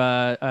you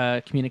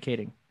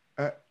communicating?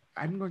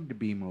 I'm going to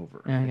beam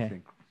over. Okay. I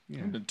think.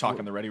 Yeah. Talk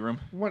in the ready room.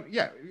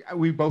 Yeah,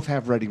 we both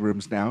have ready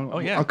rooms now. Oh,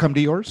 yeah. I'll come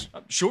to yours.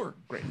 Sure.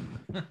 Great.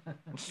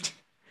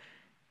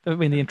 I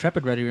mean, the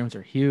Intrepid ready rooms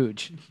are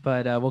huge,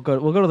 but we'll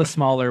go to the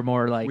smaller,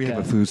 more like We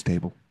have a foos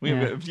table.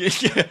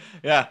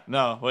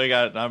 No, we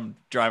got. I'm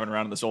driving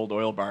around in this old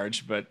oil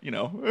barge, but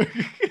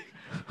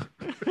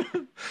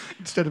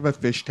Instead of a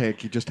fish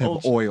tank, you just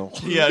have oil.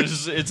 Yeah,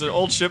 it's an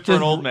old ship for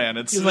an old man.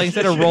 It's like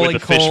instead of rolling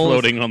with the fish coals,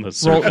 floating on the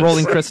surface.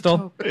 rolling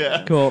crystal.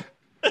 Yeah. Cool.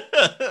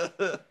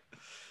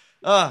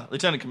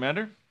 Lieutenant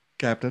Commander.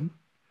 Captain,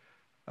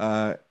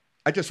 I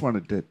just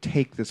wanted to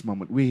take this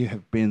moment. We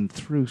have been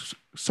through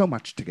so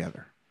much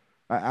together.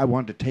 I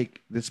want to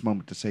take this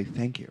moment to say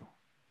thank you.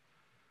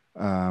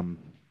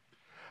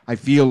 I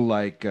feel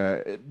like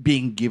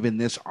being given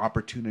this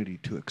opportunity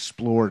to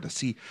explore, to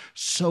see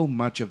so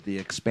much of the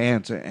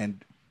expanse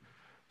and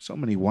so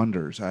many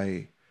wonders.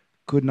 I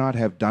could not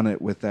have done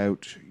it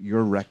without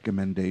your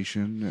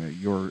recommendation,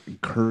 your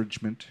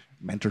encouragement,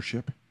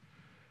 mentorship.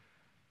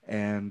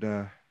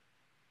 And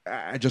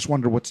I just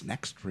wonder what's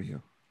next for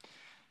you.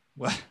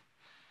 Well,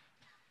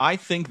 I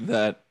think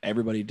that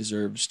everybody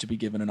deserves to be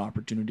given an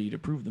opportunity to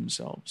prove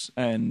themselves.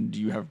 And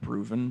you have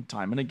proven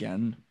time and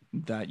again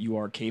that you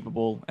are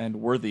capable and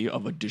worthy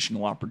of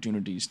additional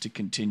opportunities to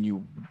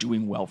continue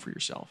doing well for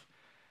yourself.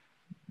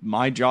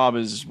 My job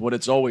is what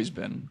it's always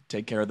been.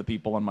 Take care of the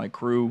people on my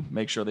crew,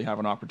 make sure they have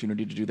an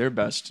opportunity to do their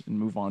best, and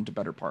move on to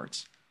better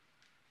parts.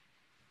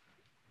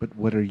 But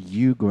what are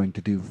you going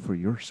to do for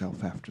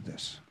yourself after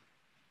this?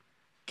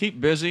 Keep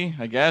busy,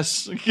 I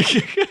guess.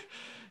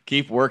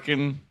 Keep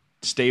working,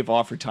 stave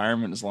off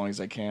retirement as long as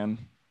I can.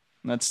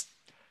 And that's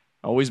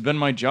always been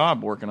my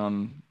job, working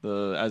on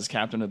as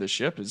captain of the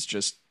ship, is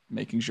just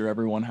making sure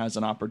everyone has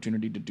an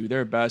opportunity to do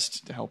their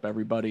best, to help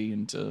everybody,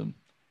 and to,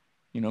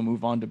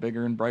 move on to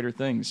bigger and brighter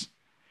things.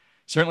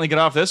 Certainly get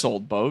off this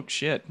old boat.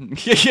 Shit. And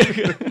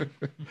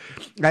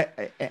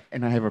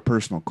I have a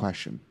personal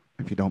question,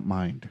 if you don't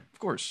mind. Of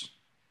course.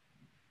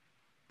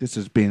 This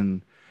has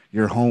been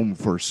your home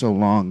for so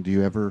long. Do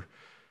you ever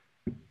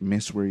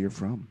miss where you're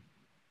from?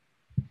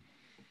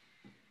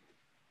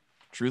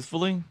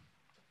 Truthfully,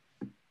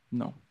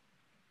 no.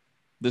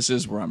 This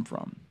is where I'm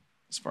from,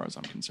 as far as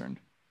I'm concerned.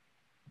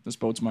 This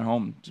boat's my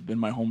home. It's been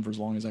my home for as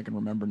long as I can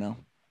remember now.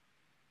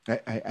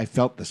 I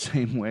felt the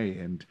same way,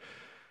 and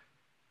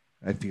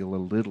I feel a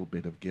little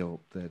bit of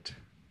guilt that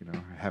I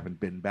haven't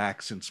been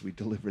back since we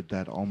delivered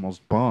that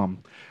almost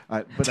bomb.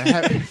 But I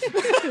have.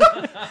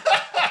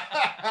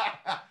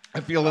 I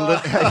feel a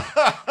little.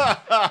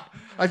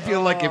 I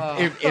feel like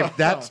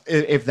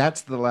if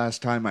that's the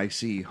last time I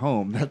see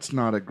home, that's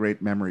not a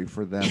great memory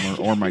for them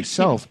or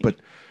myself.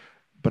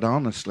 But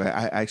honestly,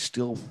 I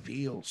still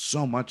feel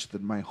so much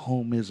that my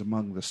home is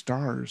among the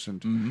stars,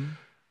 and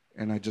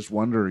I just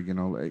wonder,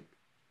 like,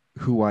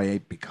 who I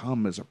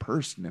become as a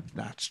person if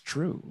that's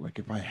true. Like,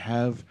 if I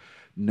have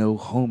no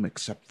home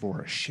except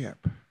for a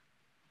ship,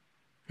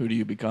 who do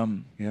you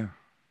become? Yeah.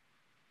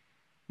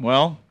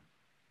 Well,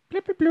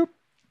 bloop bloop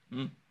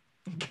bloop.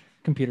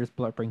 Computer's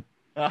blurping.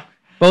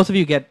 Both of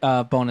you get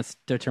bonus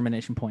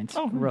determination points.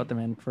 Oh, wrote them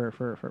in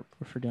for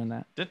doing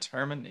that.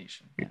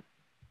 Determination. Yeah.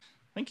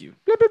 Thank you.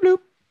 Bloop bloop bloop.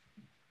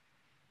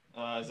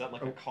 Is that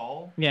like a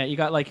call? Yeah, you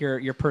got like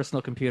your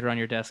personal computer on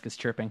your desk is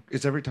chirping.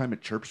 Is every time it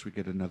chirps we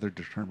get another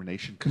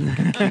determination? Because we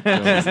can keep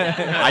going.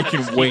 I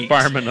can wait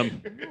farming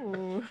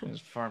them.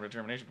 Just farm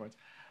determination points.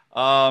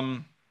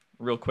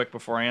 Real quick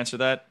before I answer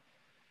that,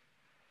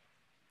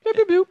 Boop,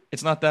 boop, boop.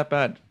 It's not that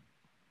bad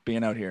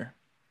being out here.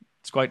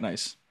 It's quite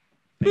nice.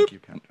 Thank you,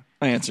 Captain.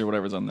 I answer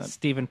whatever's on that.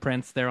 Stephen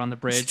Prince there on the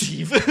bridge.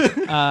 Steve.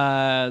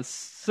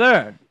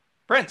 Sir,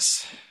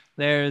 Prince.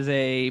 there's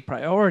a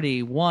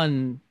priority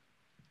 1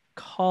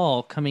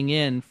 call coming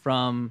in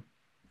from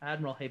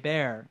Admiral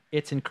Hebert.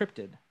 It's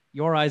encrypted.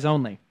 Your eyes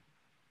only.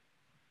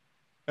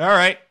 All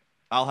right.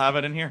 I'll have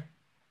it in here.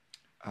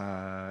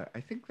 I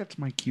think that's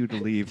my cue to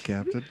leave,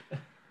 Captain.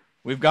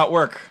 We've got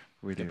work.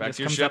 We do. Back This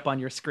to your comes ship. up on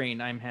your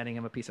screen. I'm handing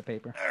him a piece of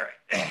paper.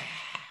 All right.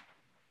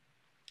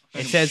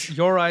 It says,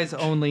 your eyes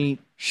only,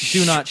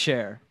 do not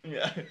share.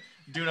 Yeah.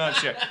 Do not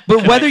share.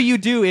 But whether you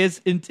do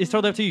is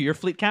totally up to you. You're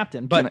fleet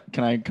captain. But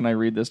Can I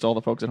read this to all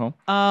the folks at home?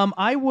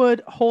 I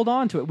would hold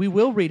on to it. We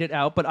will read it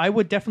out, but I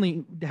would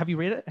definitely... Have you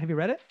read it? Have you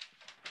read it?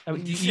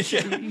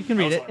 You can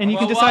read it, and you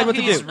can decide what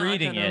to do.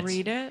 Reading it.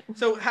 Read it.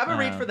 So have a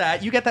read for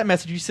that. You get that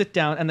message. You sit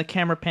down, and the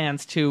camera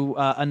pans to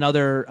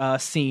another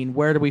scene.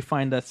 Where do we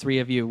find the 3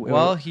 of you?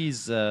 While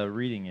he's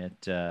reading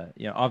it,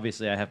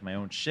 obviously I have my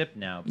own ship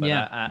now, but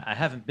Yeah. I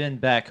haven't been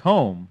back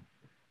home.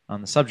 On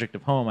the subject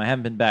of home, I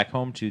haven't been back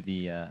home to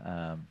the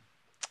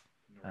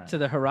to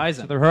the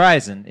horizon.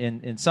 horizon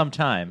in some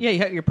time. Yeah, you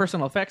have your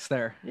personal effects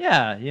there.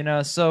 Yeah,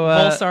 so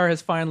Volsar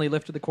has finally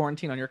lifted the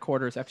quarantine on your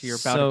quarters after your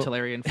bout of So-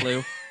 Tellurian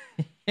flu.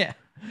 yeah.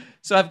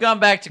 So I've gone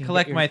back to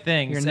collect Your- my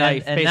things. Your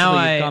knife. and Basically,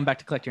 now you've gone back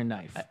to collect your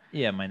knife.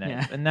 my knife.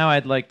 Yeah. And now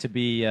I'd like to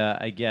be,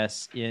 I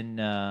guess, in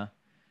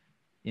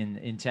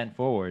 10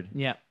 forward.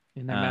 Yeah,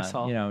 in that mess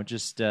hall.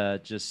 Just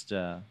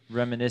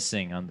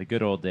reminiscing on the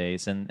good old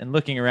days and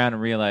looking around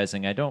and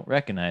realizing I don't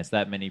recognize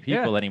that many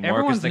people Yeah, anymore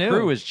everyone's because the new.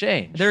 crew has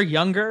changed. They're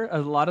younger. A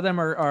lot of them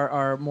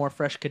are more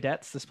fresh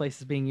cadets. This place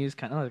is being used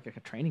kind of like a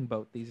training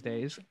boat these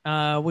days.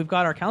 We've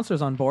got our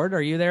counselors on board.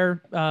 Are you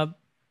there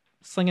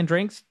slinging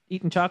drinks,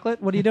 eating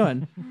chocolate? What are you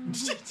doing?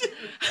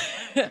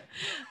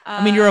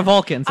 I mean, you're a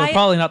Vulcan, so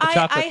probably not the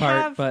chocolate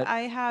part. But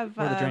I have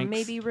or the drinks.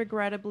 maybe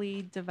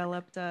regrettably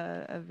developed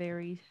a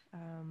very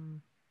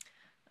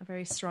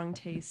strong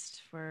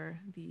taste for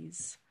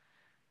these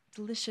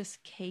delicious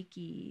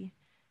cakey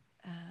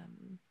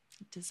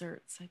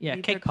desserts. I Yeah,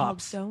 believe cake they're called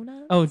pops.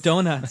 Donuts. oh,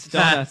 donuts.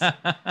 Donuts.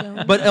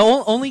 But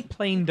only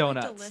plain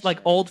donuts, Delicious. like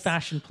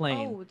old-fashioned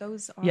plain. Oh,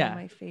 those are Yeah.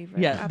 my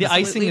favorite. Yeah, the Absolutely,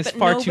 icing is but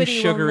far too nobody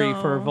will sugary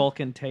for know.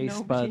 Vulcan taste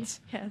Nobody- buds.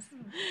 Yes.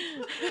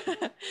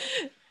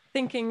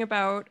 Thinking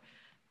about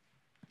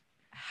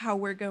how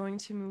we're going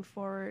to move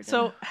forward.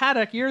 So,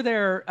 Haddock, you're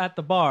there at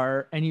the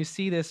bar, and you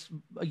see this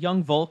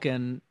young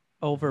Vulcan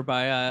over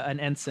by an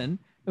ensign.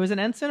 It was an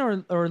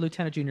ensign or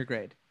lieutenant junior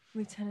grade?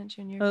 Lieutenant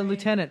Junior. A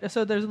lieutenant.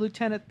 So there's a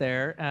lieutenant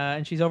there,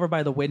 and she's over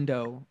by the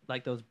window,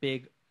 like those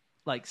big,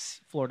 like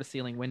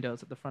floor-to-ceiling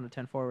windows at the front of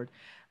 10 forward,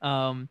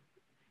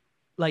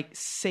 like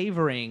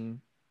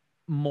savoring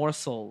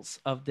morsels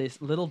of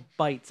this little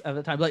bites at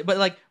a time, but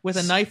with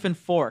a knife and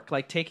fork,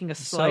 like taking a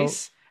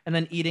slice and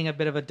then eating a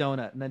bit of a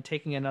donut, and then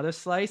taking another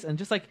slice, and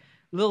just like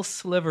little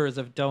slivers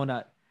of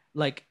donut,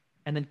 like,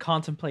 and then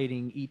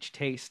contemplating each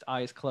taste,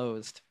 eyes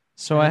closed.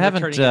 So and I then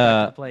haven't returning it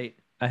back to the plate.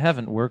 I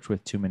haven't worked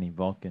with too many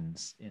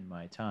Vulcans in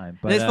my time,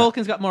 but This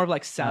Vulcan's got more of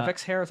like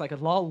Savix hair. It's like a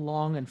lot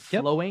long and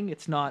flowing.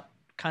 It's not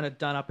kind of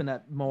done up in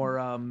that more.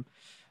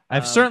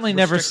 I've certainly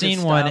never restrictive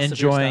seen one style,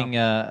 severe enjoying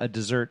a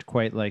dessert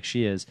quite like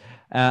she is,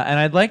 and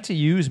I'd like to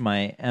use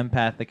my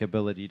empathic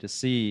ability to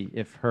see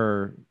if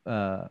her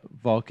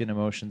Vulcan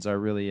emotions are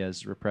really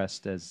as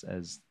repressed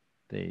as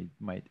they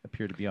might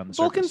appear to be on the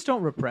Vulcans surface.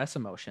 don't repress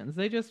emotions;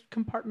 they just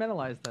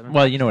compartmentalize them. And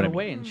Well, you know put what I them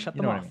away mean. and shut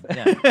You them know off. what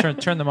I mean. Yeah,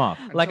 turn them off.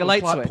 Like a Until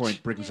light plot switch.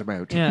 point brings them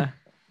out. Yeah.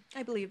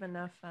 I believe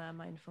enough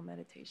mindful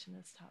meditation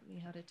has taught me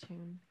how to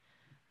tune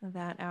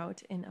that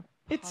out in a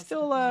It's positive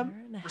still, manner,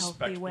 in a healthy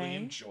Respectfully way.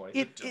 enjoy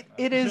It the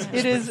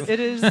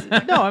is.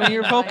 No, I mean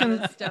your Vulcan.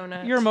 This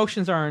donut. Your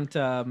emotions aren't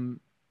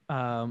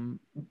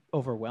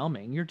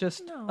overwhelming. You're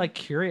just No. like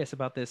curious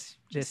about this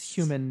Just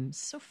human.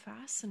 so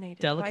fascinated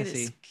by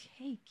delicacy. this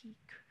cakey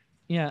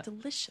Yeah,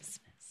 deliciousness.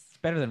 it's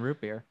better than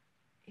root beer.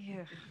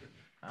 Ew.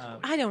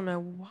 I don't know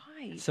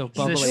why. So I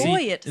bubbly. enjoy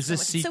Seat- it. is so this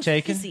much. seat it's so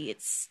taken? fizzy.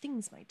 It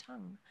stings my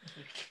tongue.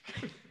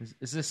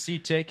 Is this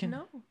seat taken?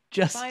 No,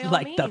 Just by all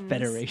like the means.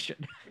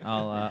 Federation.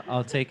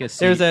 I'll take a seat.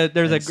 There's a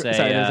and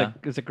say,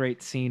 there's a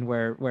great scene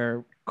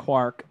where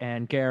Quark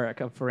and Garrick,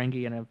 a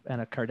Ferengi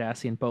and a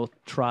Cardassian, both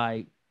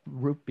try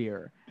root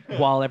beer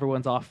while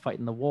everyone's off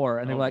fighting the war,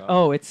 and they're like,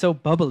 "Oh, it's so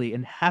bubbly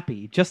and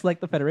happy, just like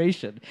the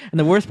Federation." And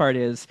the worst part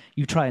is,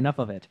 you try enough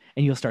of it,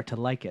 and you'll start to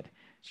like it,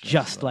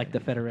 just like the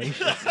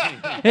Federation.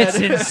 It's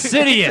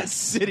insidious.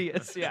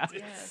 Insidious, yeah.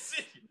 Yes.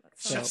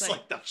 Just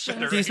like the just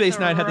Federation. Deep Space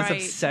the Nine had this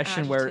right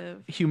obsession where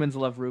adjective. humans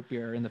love root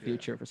beer in the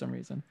future for some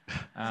reason.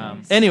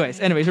 Um, Anyways,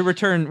 we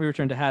return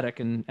to Haddock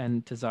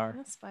and to Czar.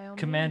 Yes, by all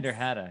Commander means.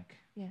 Haddock.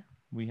 Yeah.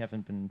 We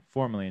haven't been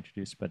formally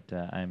introduced, but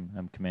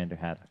I'm Commander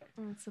Haddock.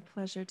 It's a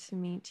pleasure to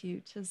meet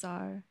you,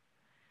 Tazar.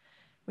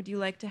 Would you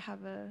like to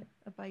have a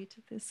bite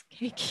of this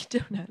cakey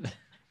donut?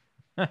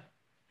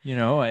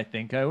 I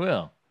think I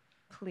will.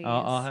 Please.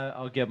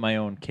 I'll get my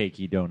own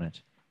cakey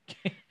donut.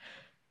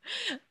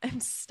 I'm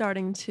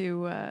starting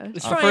to.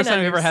 It's try the first and time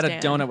I've ever had a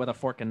understand. donut with a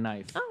fork and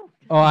knife. Oh,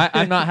 Oh,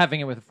 I'm not having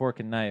it with a fork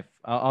and knife.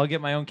 I'll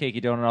get my own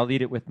cakey donut. I'll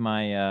eat it with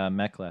my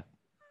mekla.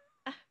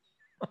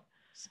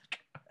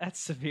 That's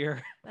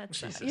severe.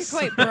 You're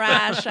quite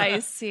brash, I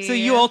see. So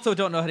you also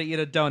don't know how to eat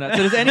a donut.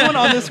 So does anyone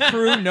on this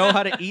crew know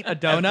how to eat a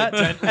donut?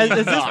 At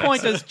this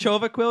point, does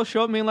Chovaquil show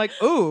up and being like,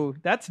 ooh,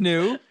 that's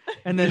new,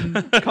 and then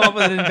come up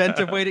with an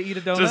inventive way to eat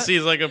a donut? Just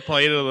sees like a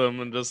plate of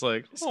them and just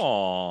like,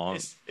 aw.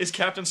 Is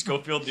Captain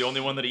Schofield the only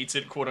one that eats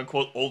it, quote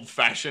unquote, old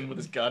fashioned with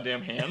his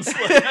goddamn hands?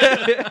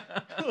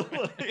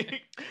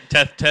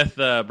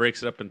 Teth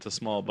breaks it up into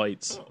small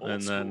bites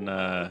and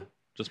then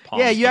just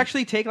palms Yeah, you them.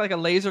 actually take like a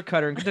laser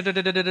cutter and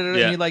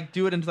you like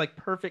do it into like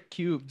perfect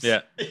cubes.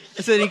 Yeah.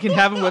 So that you can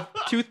have them with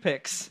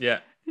toothpicks. Yeah.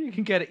 You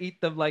can get to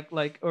eat them like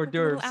hors little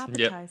d'oeuvres.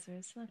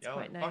 appetizers. That's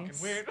quite fucking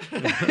nice.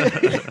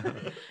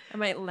 weird. I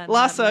might lend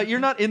Lhasa, that you're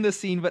not in the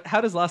scene, but how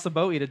does Lhasa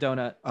Bo eat a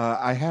donut?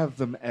 I have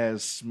them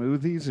as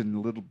smoothies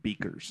in little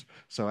beakers,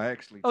 so I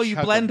actually Oh, you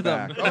chug blend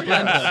them. them. Back. You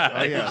blend them.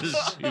 Oh yes.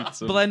 Just shoots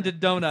them. Blended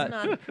It's donut.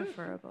 not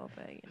preferable,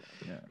 but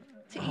Yeah.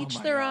 to each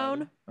their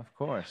own. Of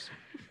course.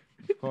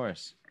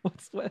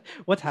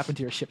 What's happened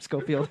to your ship,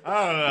 Schofield?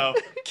 I don't know.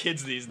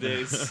 Kids these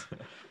days.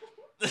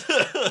 What's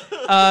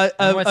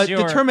A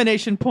your-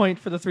 determination point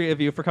for the three of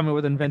you for coming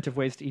with inventive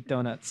ways to eat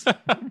donuts.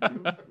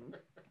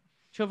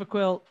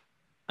 Chovaquil,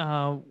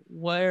 how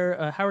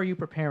are you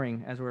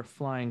preparing as we're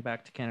flying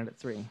back to Candidate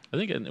 3? I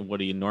think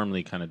what he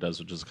normally kind of does,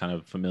 which is kind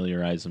of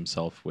familiarize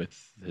himself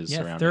with his Yeah,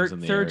 surroundings in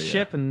the third area.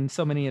 ship and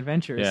so many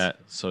adventures. Yeah.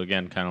 So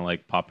again, kind of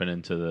like popping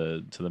into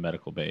the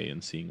medical bay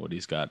and seeing what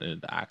he's got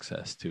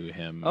access to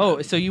him. Oh,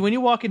 and- so when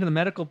you walk into the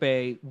medical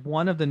bay,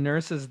 one of the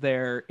nurses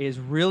there is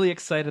really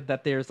excited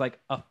that there's like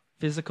a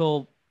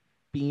physical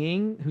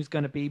being who's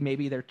going to be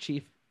maybe their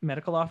chief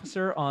medical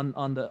officer on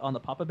the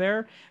Papa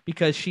Bear,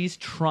 because she's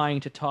trying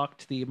to talk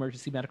to the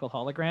emergency medical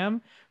hologram,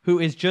 who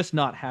is just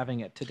not having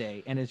it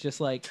today and is just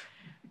like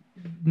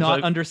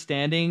not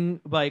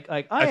understanding like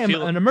I am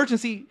an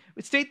emergency.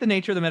 State the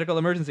nature of the medical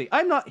emergency.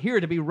 I'm not here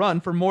to be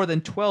run for more than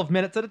 12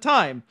 minutes at a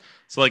time.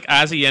 So like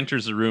as he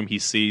enters the room, he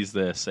sees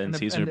this and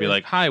he's going to be the-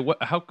 like, "Hi,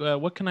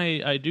 what can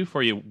I do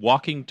for you?"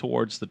 Walking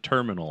towards the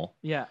terminal.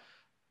 Yeah.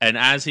 And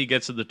as he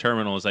gets to the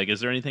terminal, is like, "Is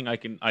there anything I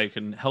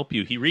can help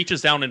you?" He reaches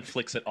down and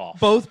flicks it off.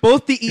 Both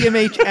the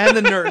EMH and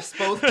the nurse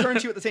both turn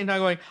to you at the same time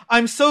going,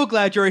 "I'm so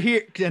glad you're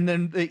here." And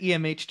then the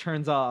EMH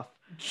turns off.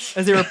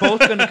 As they were both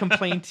going to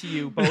complain to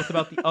you both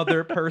about the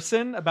other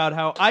person, about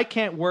how I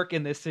can't work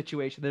in this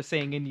situation. They're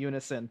saying in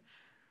unison.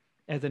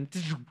 As in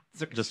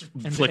Just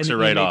and flicks the her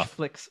right EMH off.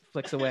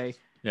 Flicks away.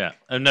 Yeah,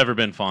 I've never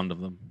been fond of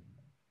them.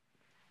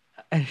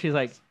 And she's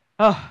like,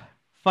 "Oh,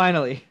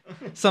 finally,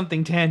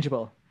 something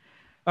tangible.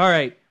 All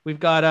right, we've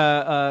got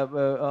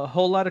a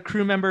whole lot of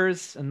crew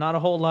members and not a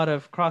whole lot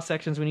of cross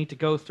sections we need to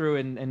go through,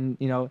 and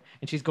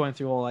she's going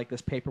through all like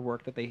this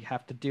paperwork that they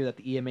have to do that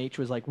the EMH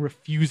was like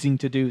refusing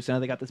to do. So now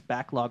they got this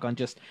backlog on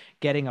just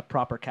getting a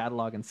proper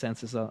catalog and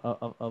census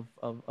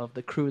of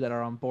the crew that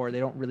are on board. They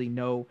don't really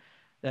know.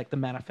 Like the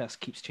manifest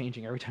keeps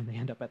changing every time they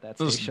end up at that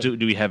station.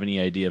 Do we have any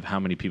idea of how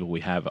many people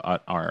we have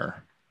at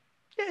our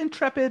Yeah,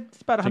 Intrepid,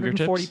 it's about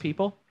 140 Fingertips?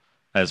 people.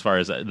 as far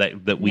as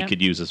that we Yeah. could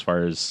use as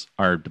far as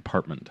our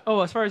department?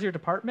 Oh, as far as your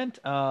department,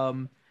 I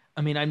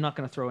mean, I'm not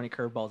going to throw any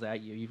curveballs at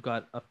you. You've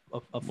got a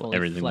fully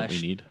Everything that we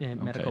fleshed need?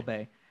 medical Okay.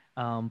 bay.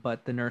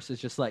 But the nurse is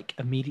just like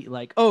immediately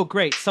like, "Oh,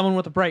 great, someone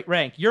with a bright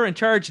rank. You're in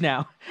charge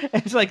now."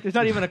 And it's like there's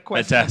not even a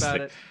question about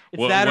Fantastic. it.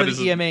 It's that or What the is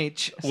it-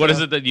 EMH. What So, is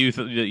it that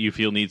you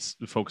feel needs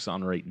to focus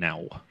on right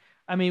now?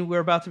 I mean, we're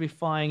about to be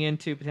flying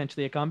into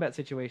potentially a combat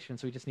situation,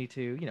 so we just need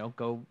to,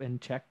 go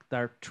and check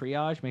our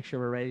triage, make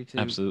sure we're ready to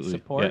Absolutely.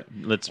 support. Yeah.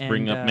 Let's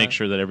bring And, up, make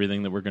sure that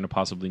everything that we're going to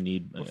possibly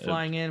need. We're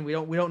flying in. We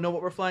don't know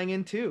what we're flying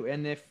into,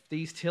 and if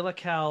these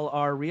Tilical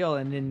are real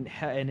and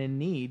in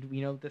need,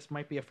 this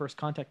might be a first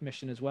contact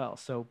mission as well.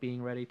 So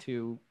being ready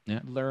to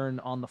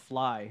learn on the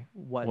fly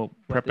what.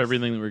 Prep this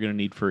everything that we're going to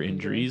need for things are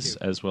injuries,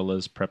 into. as well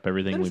as prep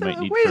everything And we so, might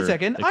need wait for a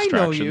second. I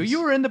know you. extractions.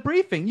 You were in the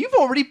briefing. You've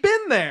already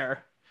been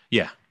there.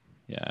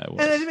 Yeah, I was.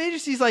 And the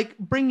agency's like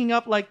bringing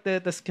up like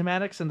the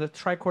schematics and the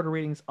tricorder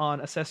readings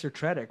on Assessor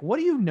Tredic. What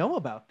do you know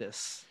about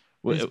this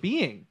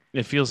being?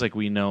 It feels like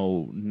we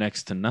know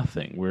next to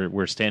nothing.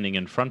 We're standing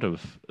in front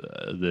of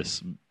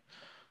this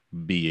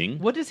being.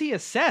 What does he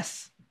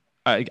assess?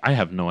 I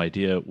have no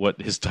idea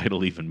what his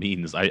title even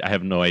means. I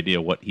have no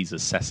idea what he's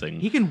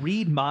assessing. He can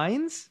read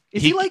minds.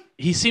 Is he like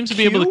he seems to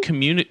be able to Q?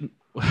 communicate.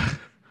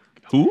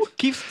 Who?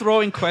 keeps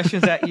throwing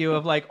questions at you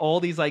of like all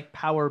these like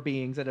power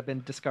beings that have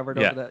been discovered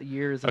over the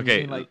years. And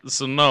Okay, like,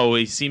 so no,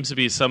 he seems to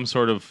be some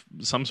sort of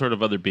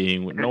other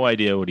being with no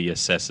idea what he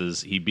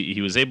assesses.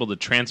 He was able to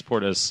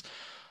transport us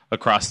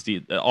across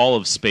all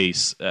of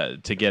space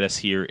to get us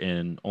here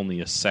in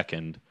only a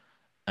second,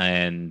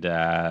 and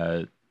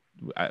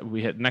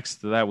we had next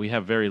to that we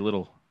have very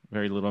little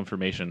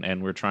information,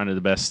 and we're trying to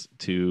the best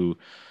to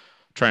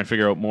try and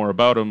figure out more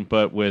about him,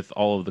 but with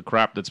all of the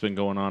crap that's been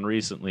going on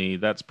recently,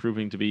 that's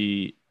proving to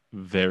be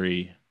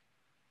very,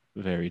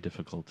 very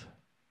difficult.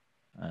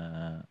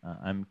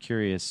 I'm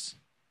curious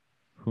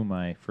who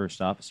my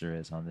first officer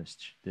is on this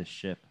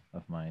ship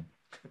of mine.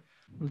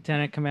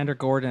 Lieutenant Commander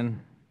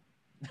Gordon.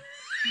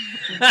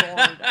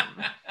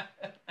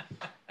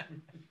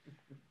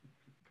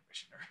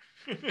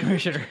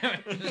 Commissioner.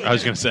 I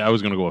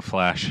was gonna go with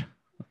Flash.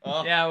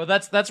 Yeah, well,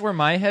 that's where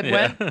my head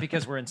went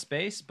because we're in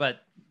space,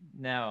 but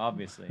now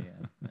obviously.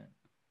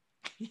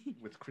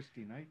 With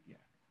Christy Knight, yeah.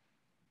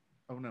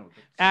 Oh no.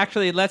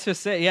 Actually, let's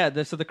just say,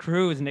 so the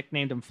crew has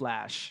nicknamed him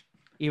Flash,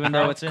 even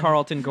though it's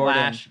Carlton Gordon.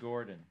 Flash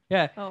Gordon.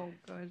 Yeah. Oh,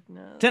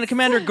 goodness. Lieutenant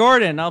Commander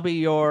Gordon, I'll be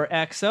your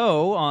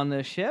XO on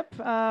the ship.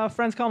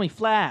 Friends call me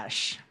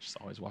Flash. Just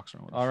always walks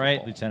around with All a right,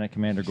 football. Lieutenant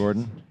Commander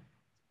Gordon.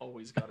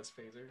 Always got his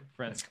phaser.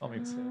 Friends call me.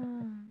 It's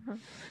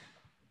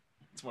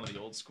one of the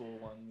old school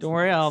ones. Don't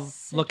worry, I'll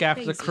Sick look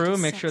after the face, crew,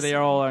 just make sure they sexy.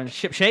 are all in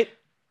ship shape.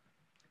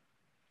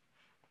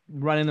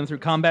 Running them through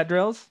combat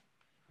drills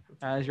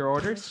as your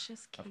orders.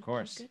 Delicious cake, Of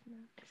course.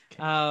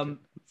 goodness.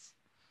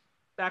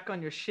 Back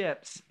on your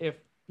ships, if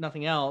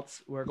nothing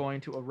else, we're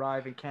going to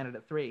arrive in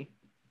Canada 3.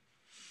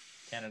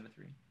 Canada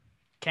 3.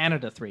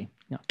 Canada 3.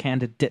 No,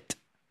 Candidate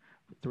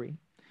 3.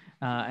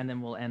 And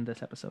then we'll end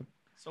this episode.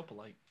 So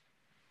polite.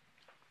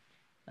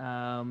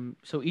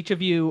 So each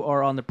of you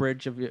are on the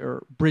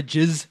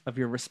bridges of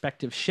your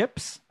respective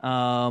ships.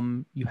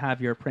 You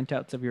have your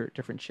printouts of your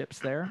different ships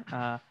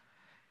there.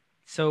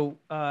 So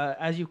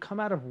as you come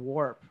out of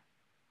warp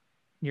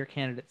near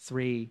Candidate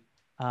 3,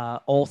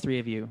 all three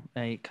of you,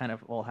 kind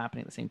of all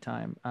happening at the same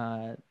time,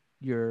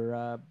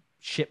 your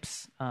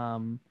ships,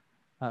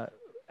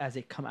 as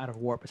they come out of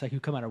warp, it's like you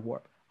come out of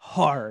warp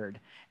hard.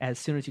 As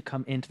soon as you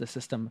come into the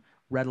system,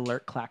 red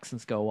alert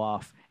klaxons go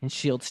off and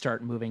shields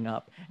start moving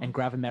up and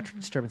gravimetric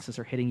disturbances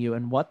are hitting you.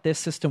 And what this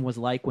system was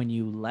like when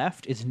you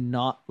left is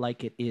not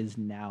like it is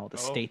now. The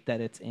state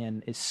that it's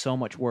in is so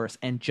much worse.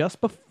 And just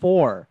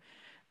before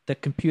the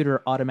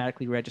computer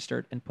automatically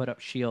registered and put up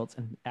shields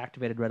and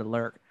activated red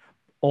alert,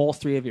 all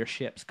three of your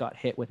ships got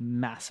hit with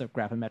massive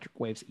gravimetric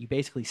waves that you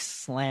basically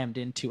slammed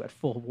into at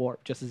full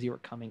warp just as you were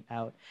coming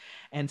out.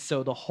 And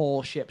so the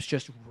whole ships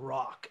just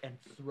rock and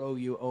throw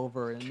you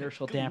over, and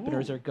inertial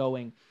dampeners are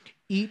going.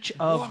 Each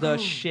of the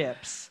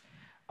ships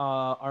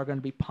are going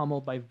to be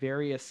pummeled by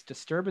various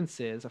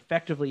disturbances,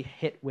 effectively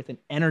hit with an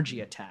energy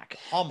attack.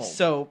 Pummeled.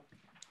 So,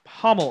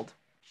 pummeled.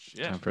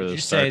 Time for the you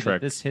Star say that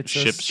Trek this hits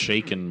ship's us?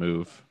 shaken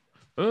move.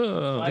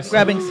 I'm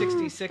grabbing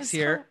 66 That's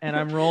here, not- and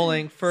I'm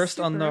rolling first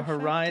on the super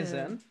horizon.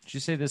 effective. Did you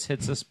say this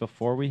hits us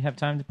before we have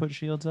time to put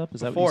shields up?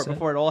 Is that what you said?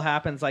 Before it all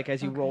happens, like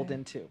as you Okay. rolled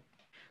into.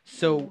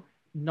 So,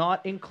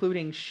 not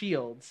including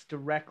shields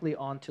directly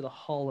onto the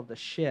hull of the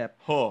ship,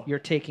 Huh. you're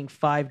taking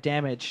 5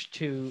 damage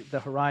to the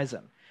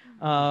horizon.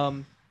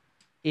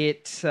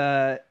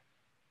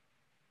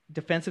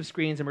 Defensive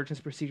screens,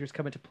 emergency procedures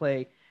come into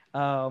play.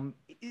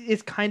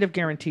 It's kind of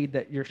guaranteed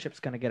that your ship's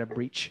going to get a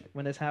breach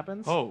when this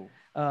happens. Oh.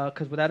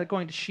 Because without it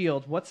going to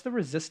shield, what's the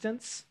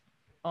resistance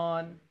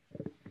on?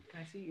 Can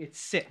I see? It's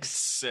 6.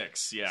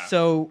 6, yeah.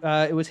 So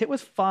it was hit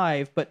with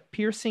 5, but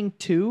piercing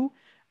 2.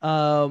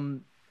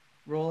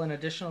 Roll an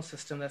additional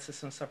system. That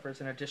system suffers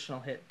an additional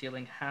hit,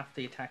 dealing half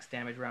the attack's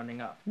damage, rounding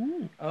up.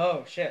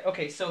 Oh shit!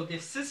 Okay, so the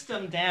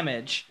system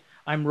damage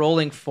I'm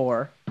rolling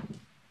for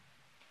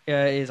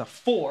is a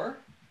 4,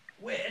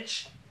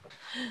 which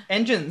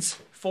engines.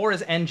 4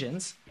 is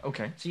engines.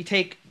 Okay. So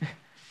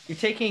you're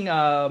taking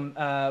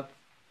 1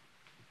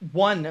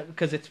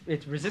 because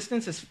its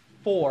resistance is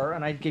 4,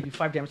 and I gave you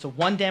 5 damage, so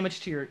 1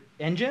 damage to your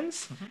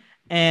engines,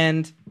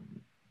 and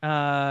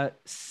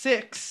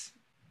 6.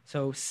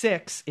 So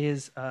 6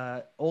 is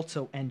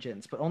also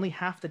engines, but only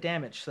half the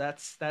damage. So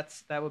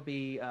that would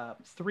be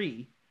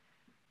 3.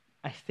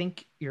 I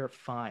think you're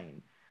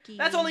fine.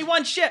 That's only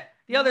 1 ship.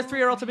 The other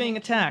 3 are also being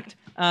attacked.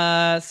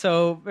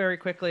 So very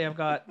quickly, I've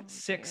got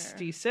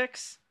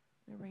 66.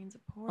 It rains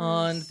of pores,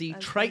 On the as they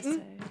Triton?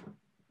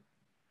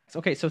 say.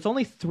 Okay, so it's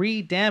only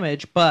 3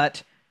 damage,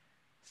 but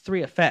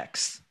 3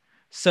 effects.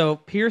 So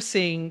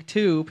piercing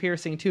 2,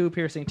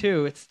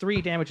 it's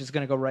 3 damage is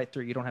going to go right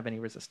through. You don't have any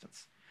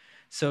resistance.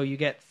 So you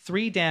get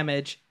 3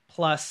 damage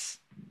plus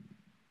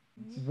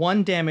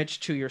 1 damage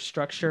to your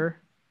structure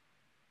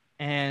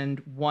and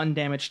 1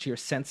 damage to your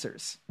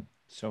sensors.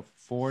 So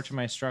 4 to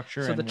my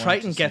structure. So and the 1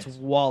 Triton to gets sense.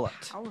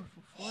 walloped. Powerful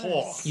Oh.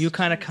 force. You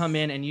kind of come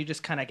in and you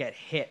just kind of get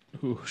hit.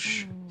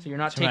 Oosh. So you're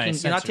not To my taking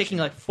sensors.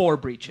 like 4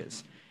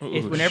 breaches.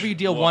 Whenever you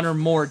deal 1 or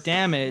more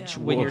damage,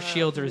 Yeah. when your Woof.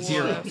 shields are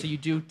 0, Woof. so you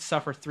do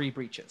suffer 3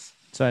 breaches.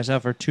 So I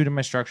suffer 2 to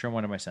my structure and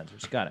 1 to my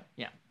sensors. Got it.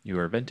 Yeah. You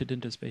are vented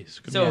into space.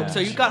 Good So work. so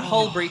you've got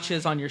hull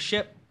breaches on your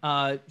ship.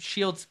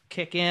 Shields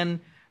kick in.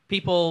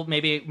 People,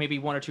 maybe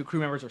 1 or 2 crew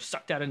members are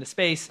sucked out into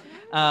space.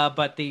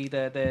 But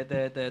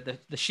the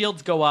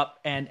shields go up,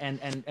 and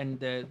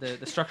the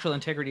structural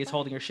integrity is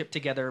holding your ship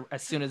together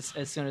as soon as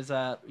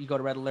you go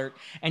to red alert.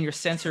 And your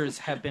sensors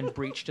have been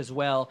breached as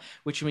well,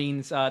 which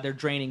means they're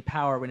draining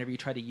power whenever you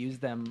try to use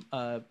them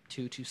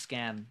to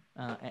scan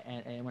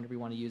and whenever you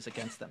want to use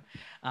against them.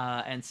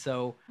 And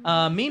so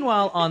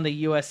meanwhile on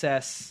the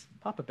USS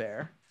Papa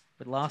Bear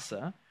with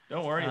Lhasa.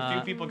 Don't worry, a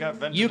few people got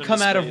vented You into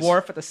come out of space.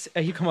 Wharf at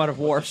the you come out of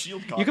Wharf.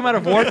 shield You come out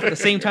of Wharf at the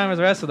same time as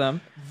the rest of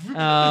them.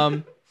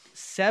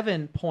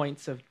 7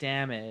 points of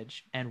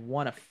damage and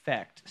 1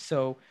 effect.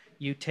 So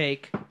You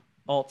take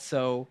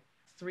also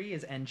 3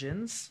 is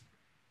engines,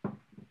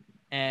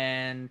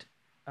 and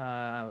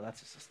that's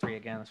just 3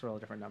 again. That's a real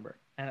different number.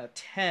 And a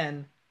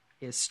 10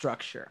 is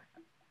structure.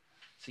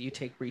 So you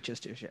take breaches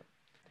to your ship.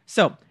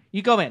 So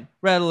you go in,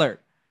 red alert,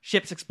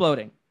 ship's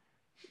exploding.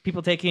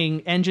 People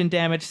taking engine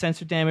damage,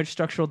 sensor damage,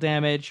 structural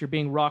damage. You're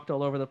being rocked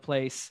all over the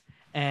place,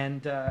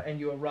 and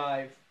you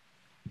arrive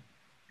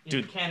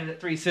in the Candidate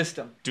 3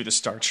 system. Do the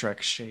Star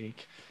Trek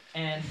shake.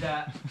 And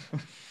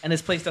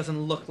this place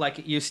doesn't look like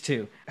it used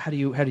to. How do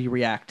you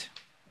react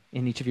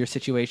in each of your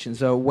situations?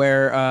 So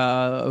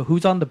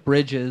who's on the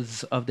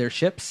bridges of their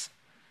ships?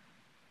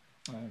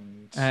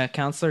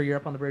 Counselor, you're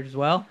up on the bridge as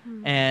well,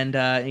 and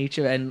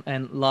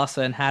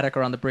Lhasa and Haddock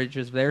are on the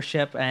bridges of their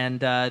ship, and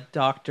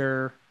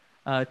Dr.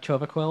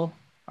 Chovaquil,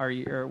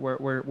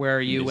 where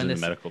are you when this?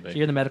 Medical bay. So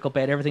you're in the medical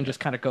bay. And everything just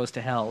kind of goes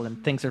to hell,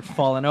 and things are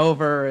falling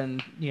over,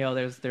 and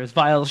there's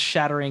vials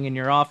shattering in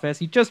your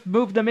office. You just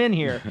moved them in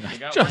here.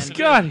 Just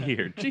got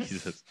here,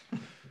 Jesus.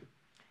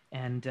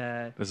 And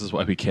this is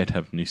why we can't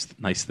have nice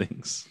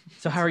things.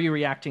 So how are you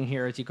reacting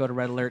here as you go to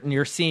red alert, and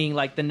you're seeing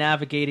like the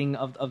navigating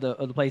of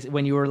the place?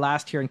 When you were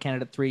last here in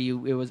Candidate 3,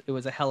 it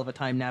was a hell of a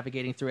time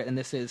navigating through it, and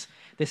this is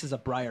a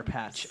briar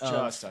patch. It's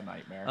just a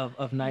nightmare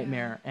of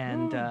nightmare.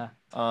 And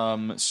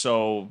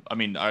so I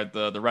mean,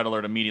 the red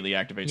alert immediately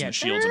activates, and the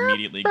shields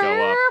immediately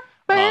go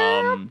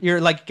up.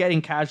 You're like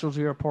getting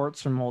casualty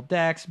reports from old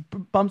decks,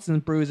 bumps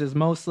and bruises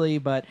mostly,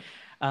 but.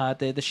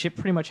 The ship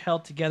pretty much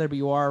held together, but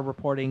you are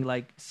reporting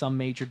like some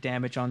major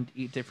damage on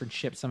different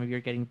ships. Some of you are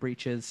getting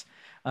breaches.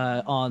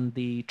 On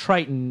the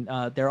Triton,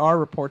 there are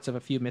reports of a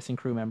few missing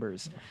crew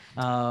members.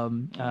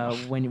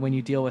 When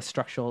you deal with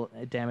structural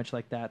damage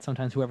like that,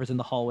 sometimes whoever's in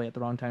the hallway at the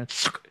wrong time.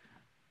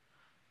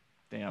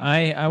 Damn.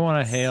 I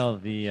want to hail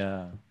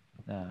the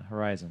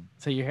horizon.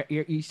 So you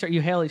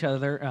hail each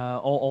other.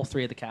 All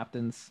 3 of the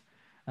captains.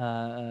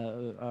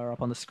 Are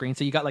up on the screen.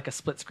 So you got like a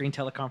split screen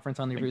teleconference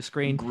on the roof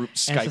screen. Group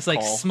Skype and it's just like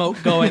call.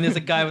 Smoke going. There's a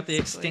guy with the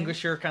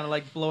extinguisher kind of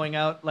like blowing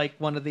out like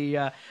one of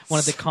the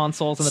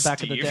consoles on the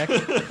back of the deck.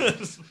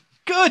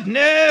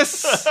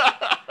 Goodness!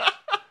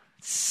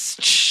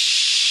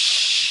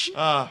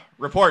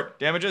 Report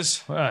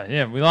damages.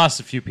 Yeah, we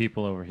lost a few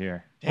people over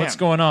here. Damn. What's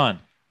going on?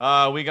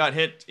 We got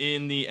hit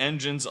in the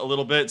engines a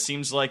little bit.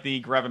 Seems like the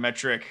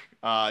gravimetric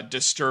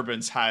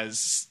disturbance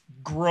has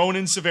grown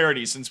in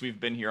severity since we've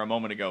been here a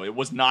moment ago. It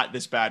was not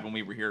this bad when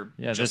we were here.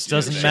 Yeah, this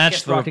doesn't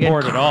match the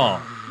report at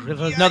all. There's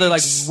another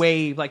like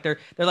wave, like they're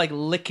like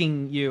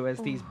licking you as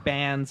these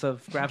bands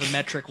of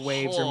gravimetric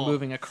waves are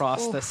moving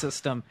across the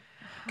system.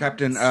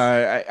 Captain,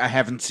 I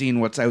haven't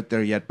seen what's out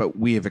there yet, but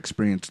we have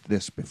experienced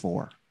this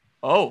before.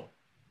 Oh,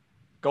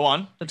 go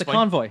on. The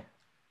convoy.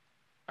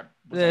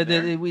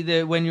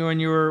 When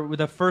you were with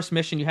the first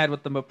mission you had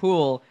with the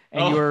Mapool,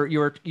 and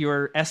you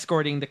were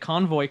escorting the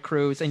convoy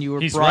crews, and you were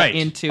brought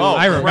into.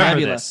 I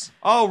remember this.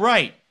 Oh,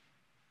 right.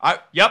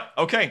 Yep.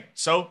 Okay.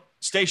 So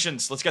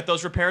stations. Let's get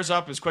those repairs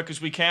up as quick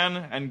as we can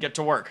and get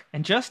to work.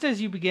 And just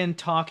as you begin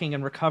talking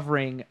and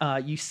recovering,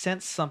 you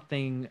sense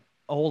something,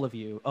 all of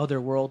you,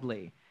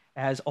 otherworldly.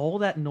 As all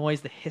that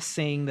noise, the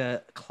hissing,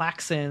 the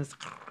klaxons,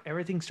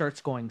 everything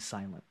starts going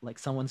silent. Like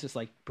someone's just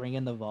like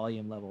bringing the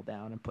volume level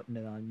down and putting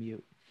it on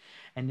mute.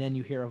 And then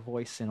you hear a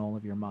voice in all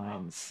of your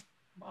minds.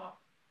 Mom.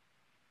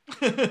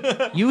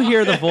 You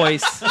hear the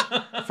voice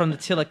from the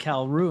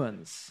Tilakal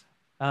ruins.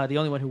 The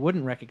only one who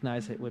wouldn't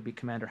recognize it would be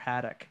Commander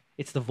Haddock.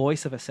 It's the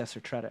voice of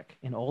Assessor Tredek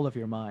in all of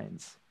your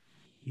minds.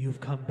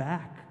 You've come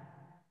back.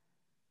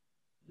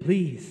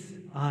 Please,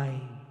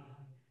 I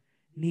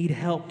need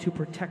help to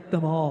protect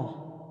them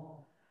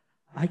all.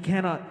 I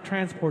cannot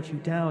transport you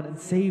down and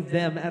save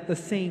them at the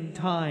same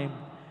time.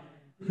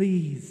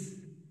 Please,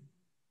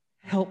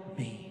 help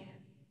me.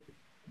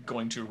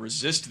 Going to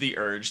resist the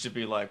urge to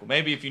be like, well,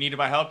 maybe if you needed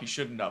my help, you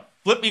shouldn't have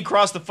flipped me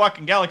across the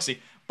fucking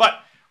galaxy.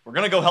 But we're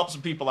going to go help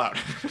some people out.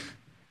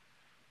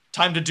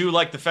 Time to do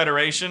like the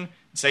Federation and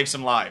save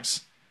some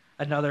lives.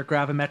 Another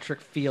gravimetric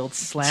field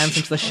slams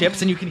into the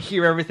ships, and you can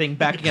hear everything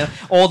back again.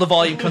 All the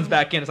volume comes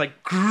back in. It's like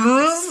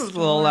a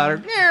little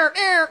louder.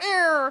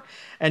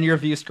 And your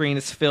view screen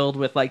is filled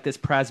with like this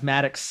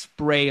prismatic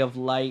spray of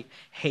light,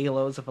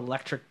 halos of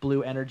electric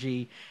blue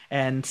energy,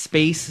 and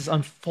space is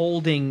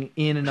unfolding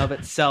in and of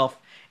itself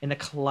in a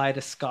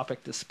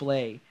kaleidoscopic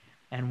display.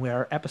 And where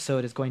our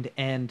episode is going to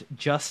end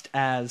just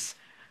as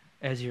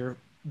your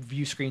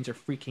view screens are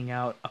freaking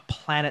out, a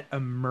planet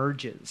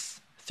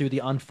emerges through the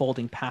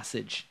unfolding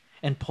passage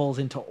and pulls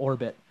into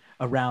orbit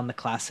around the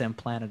Class M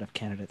planet of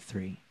Candidate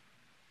 3.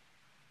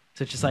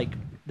 So it's just like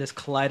this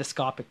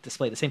kaleidoscopic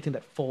display, the same thing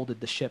that folded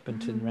the ship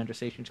into the render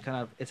station, just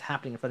kind of is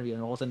happening in front of you,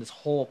 and all of a sudden this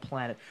whole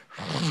planet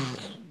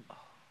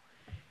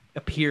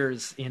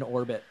appears in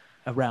orbit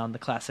around the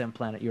Class M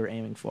planet you're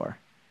aiming for.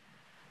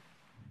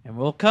 And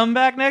we'll come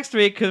back next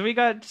week because we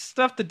got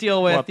stuff to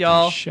deal with,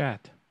 y'all.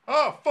 Shit.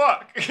 Oh,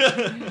 fuck.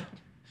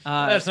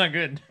 That's not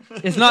good.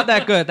 It's not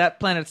that good. That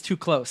planet's too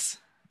close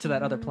to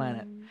that other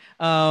planet.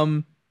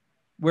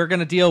 We're going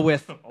to deal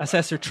with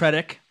Assessor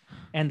Tredek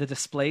and the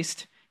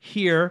Displaced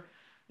here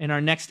in our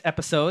next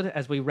episode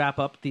as we wrap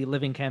up the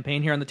living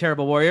campaign here on the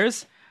Terrible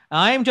Warriors.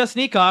 I'm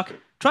Justin Eacock,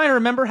 trying to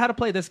remember how to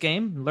play this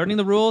game, learning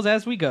the rules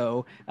as we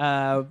go,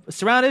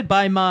 surrounded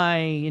by my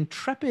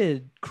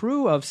intrepid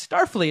crew of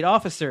Starfleet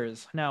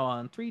officers, now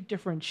on 3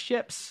 different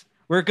ships.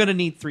 We're going to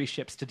need 3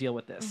 ships to deal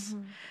with this.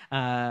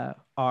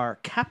 Our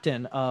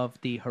captain of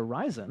the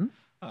Horizon,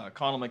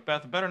 Connell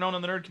Macbeth, better known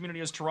in the nerd community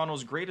as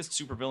Toronto's greatest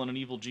supervillain and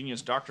evil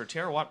genius, Dr.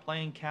 Terawat,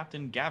 playing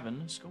Captain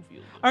Gavin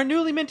Schofield. Our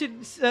newly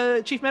minted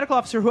chief medical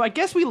officer, who I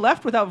guess we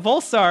left without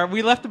Volsar.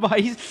 We left him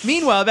behind.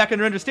 Meanwhile, back in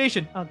Render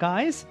Station. Oh,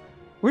 guys,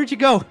 where'd you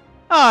go?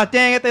 Ah,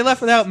 dang it, they left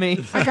without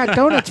me. I got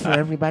donuts for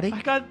everybody.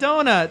 I got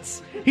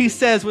donuts. He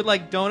says with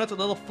like donuts with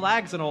little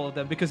flags on all of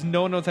them because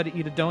no one knows how to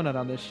eat a donut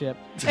on this ship.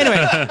 Anyway,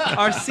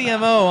 our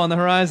CMO on the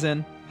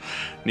Horizon.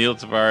 Neil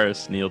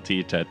Tavares, Neil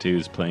T.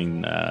 Tattoos,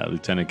 playing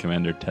Lieutenant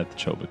Commander Teth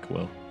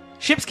Chobik-Will.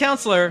 Ship's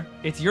counselor,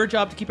 it's your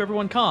job to keep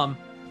everyone calm.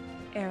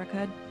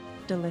 Erica,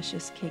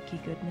 delicious cakey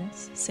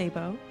goodness,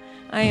 Sabo.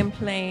 I am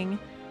playing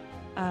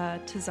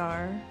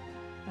Tazar,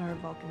 our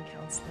Vulcan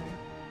counselor.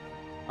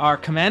 Our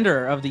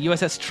commander of the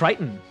USS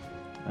Triton.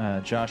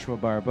 Joshua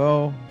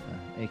Barbeau,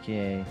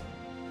 a.k.a.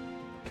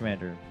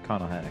 Commander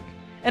Connell Haddock.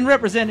 And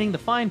representing the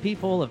fine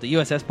people of the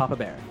USS Papa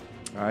Bear.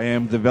 I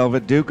am the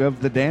Velvet Duke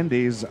of the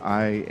Dandies.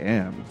 I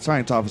am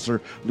Science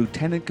Officer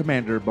Lieutenant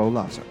Commander Bo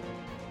Laza.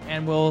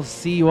 And we'll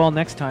see you all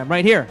next time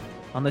right here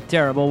on the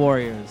Terrible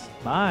Warriors.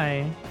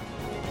 Bye.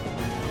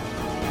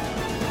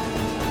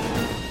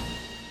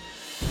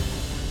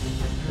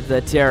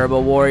 The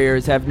Terrible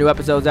Warriors have new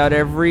episodes out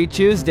every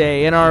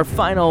Tuesday, and our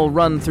final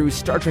run through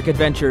Star Trek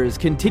Adventures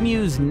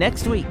continues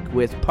next week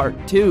with Part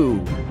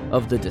 2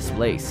 of The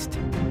Displaced.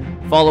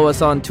 Follow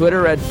us on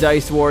Twitter at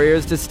Dice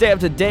Warriors to stay up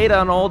to date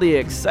on all the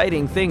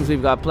exciting things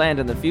we've got planned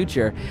in the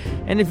future.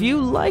 And if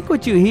you like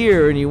what you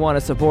hear and you want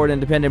to support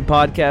independent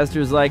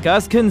podcasters like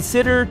us,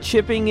 consider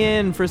chipping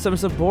in for some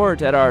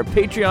support at our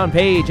Patreon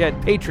page at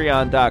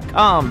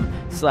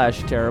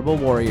patreon.com/Terrible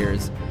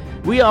Warriors.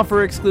 We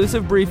offer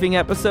exclusive briefing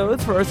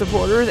episodes for our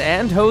supporters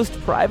and host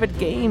private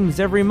games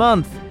every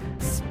month.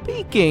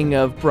 Speaking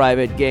of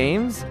private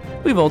games,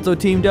 we've also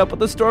teamed up with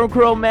the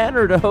Stormcrow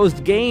Manor to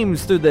host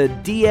games through the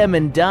DM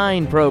and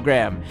Dine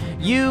program.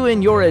 You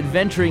and your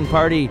adventuring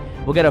party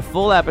will get a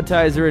full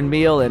appetizer and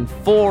meal and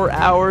 4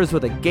 hours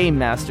with a game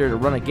master to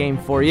run a game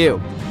for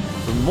you.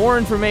 For more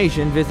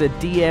information, visit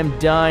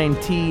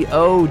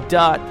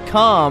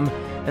dmdineto.com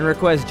and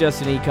request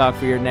Justin Eacock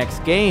for your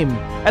next game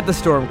at the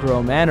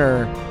Stormcrow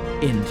Manor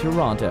in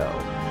Toronto.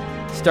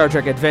 Star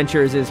Trek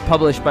Adventures is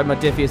published by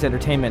Modiphius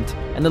Entertainment,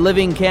 and the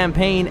Living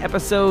Campaign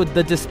episode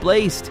The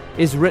Displaced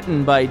is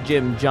written by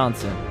Jim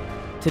Johnson.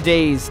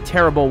 Today's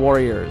Terrible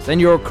Warriors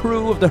and your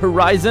crew of the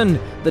Horizon,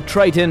 the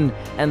Triton,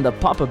 and the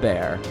Papa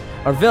Bear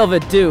are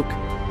Velvet Duke,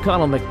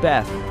 Connell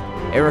Macbeth,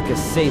 Erica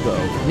Sabo,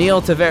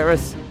 Neil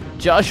Tavares,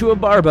 Joshua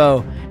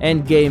Barbeau,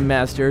 and Game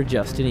Master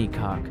Justin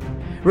Eacock.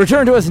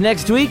 Return to us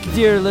next week,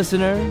 dear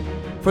listener,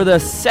 for the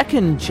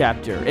second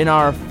chapter in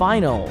our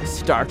final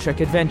Star Trek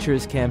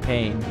Adventures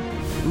campaign,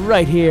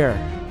 right here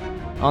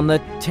on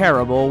the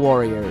Terrible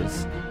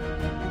Warriors.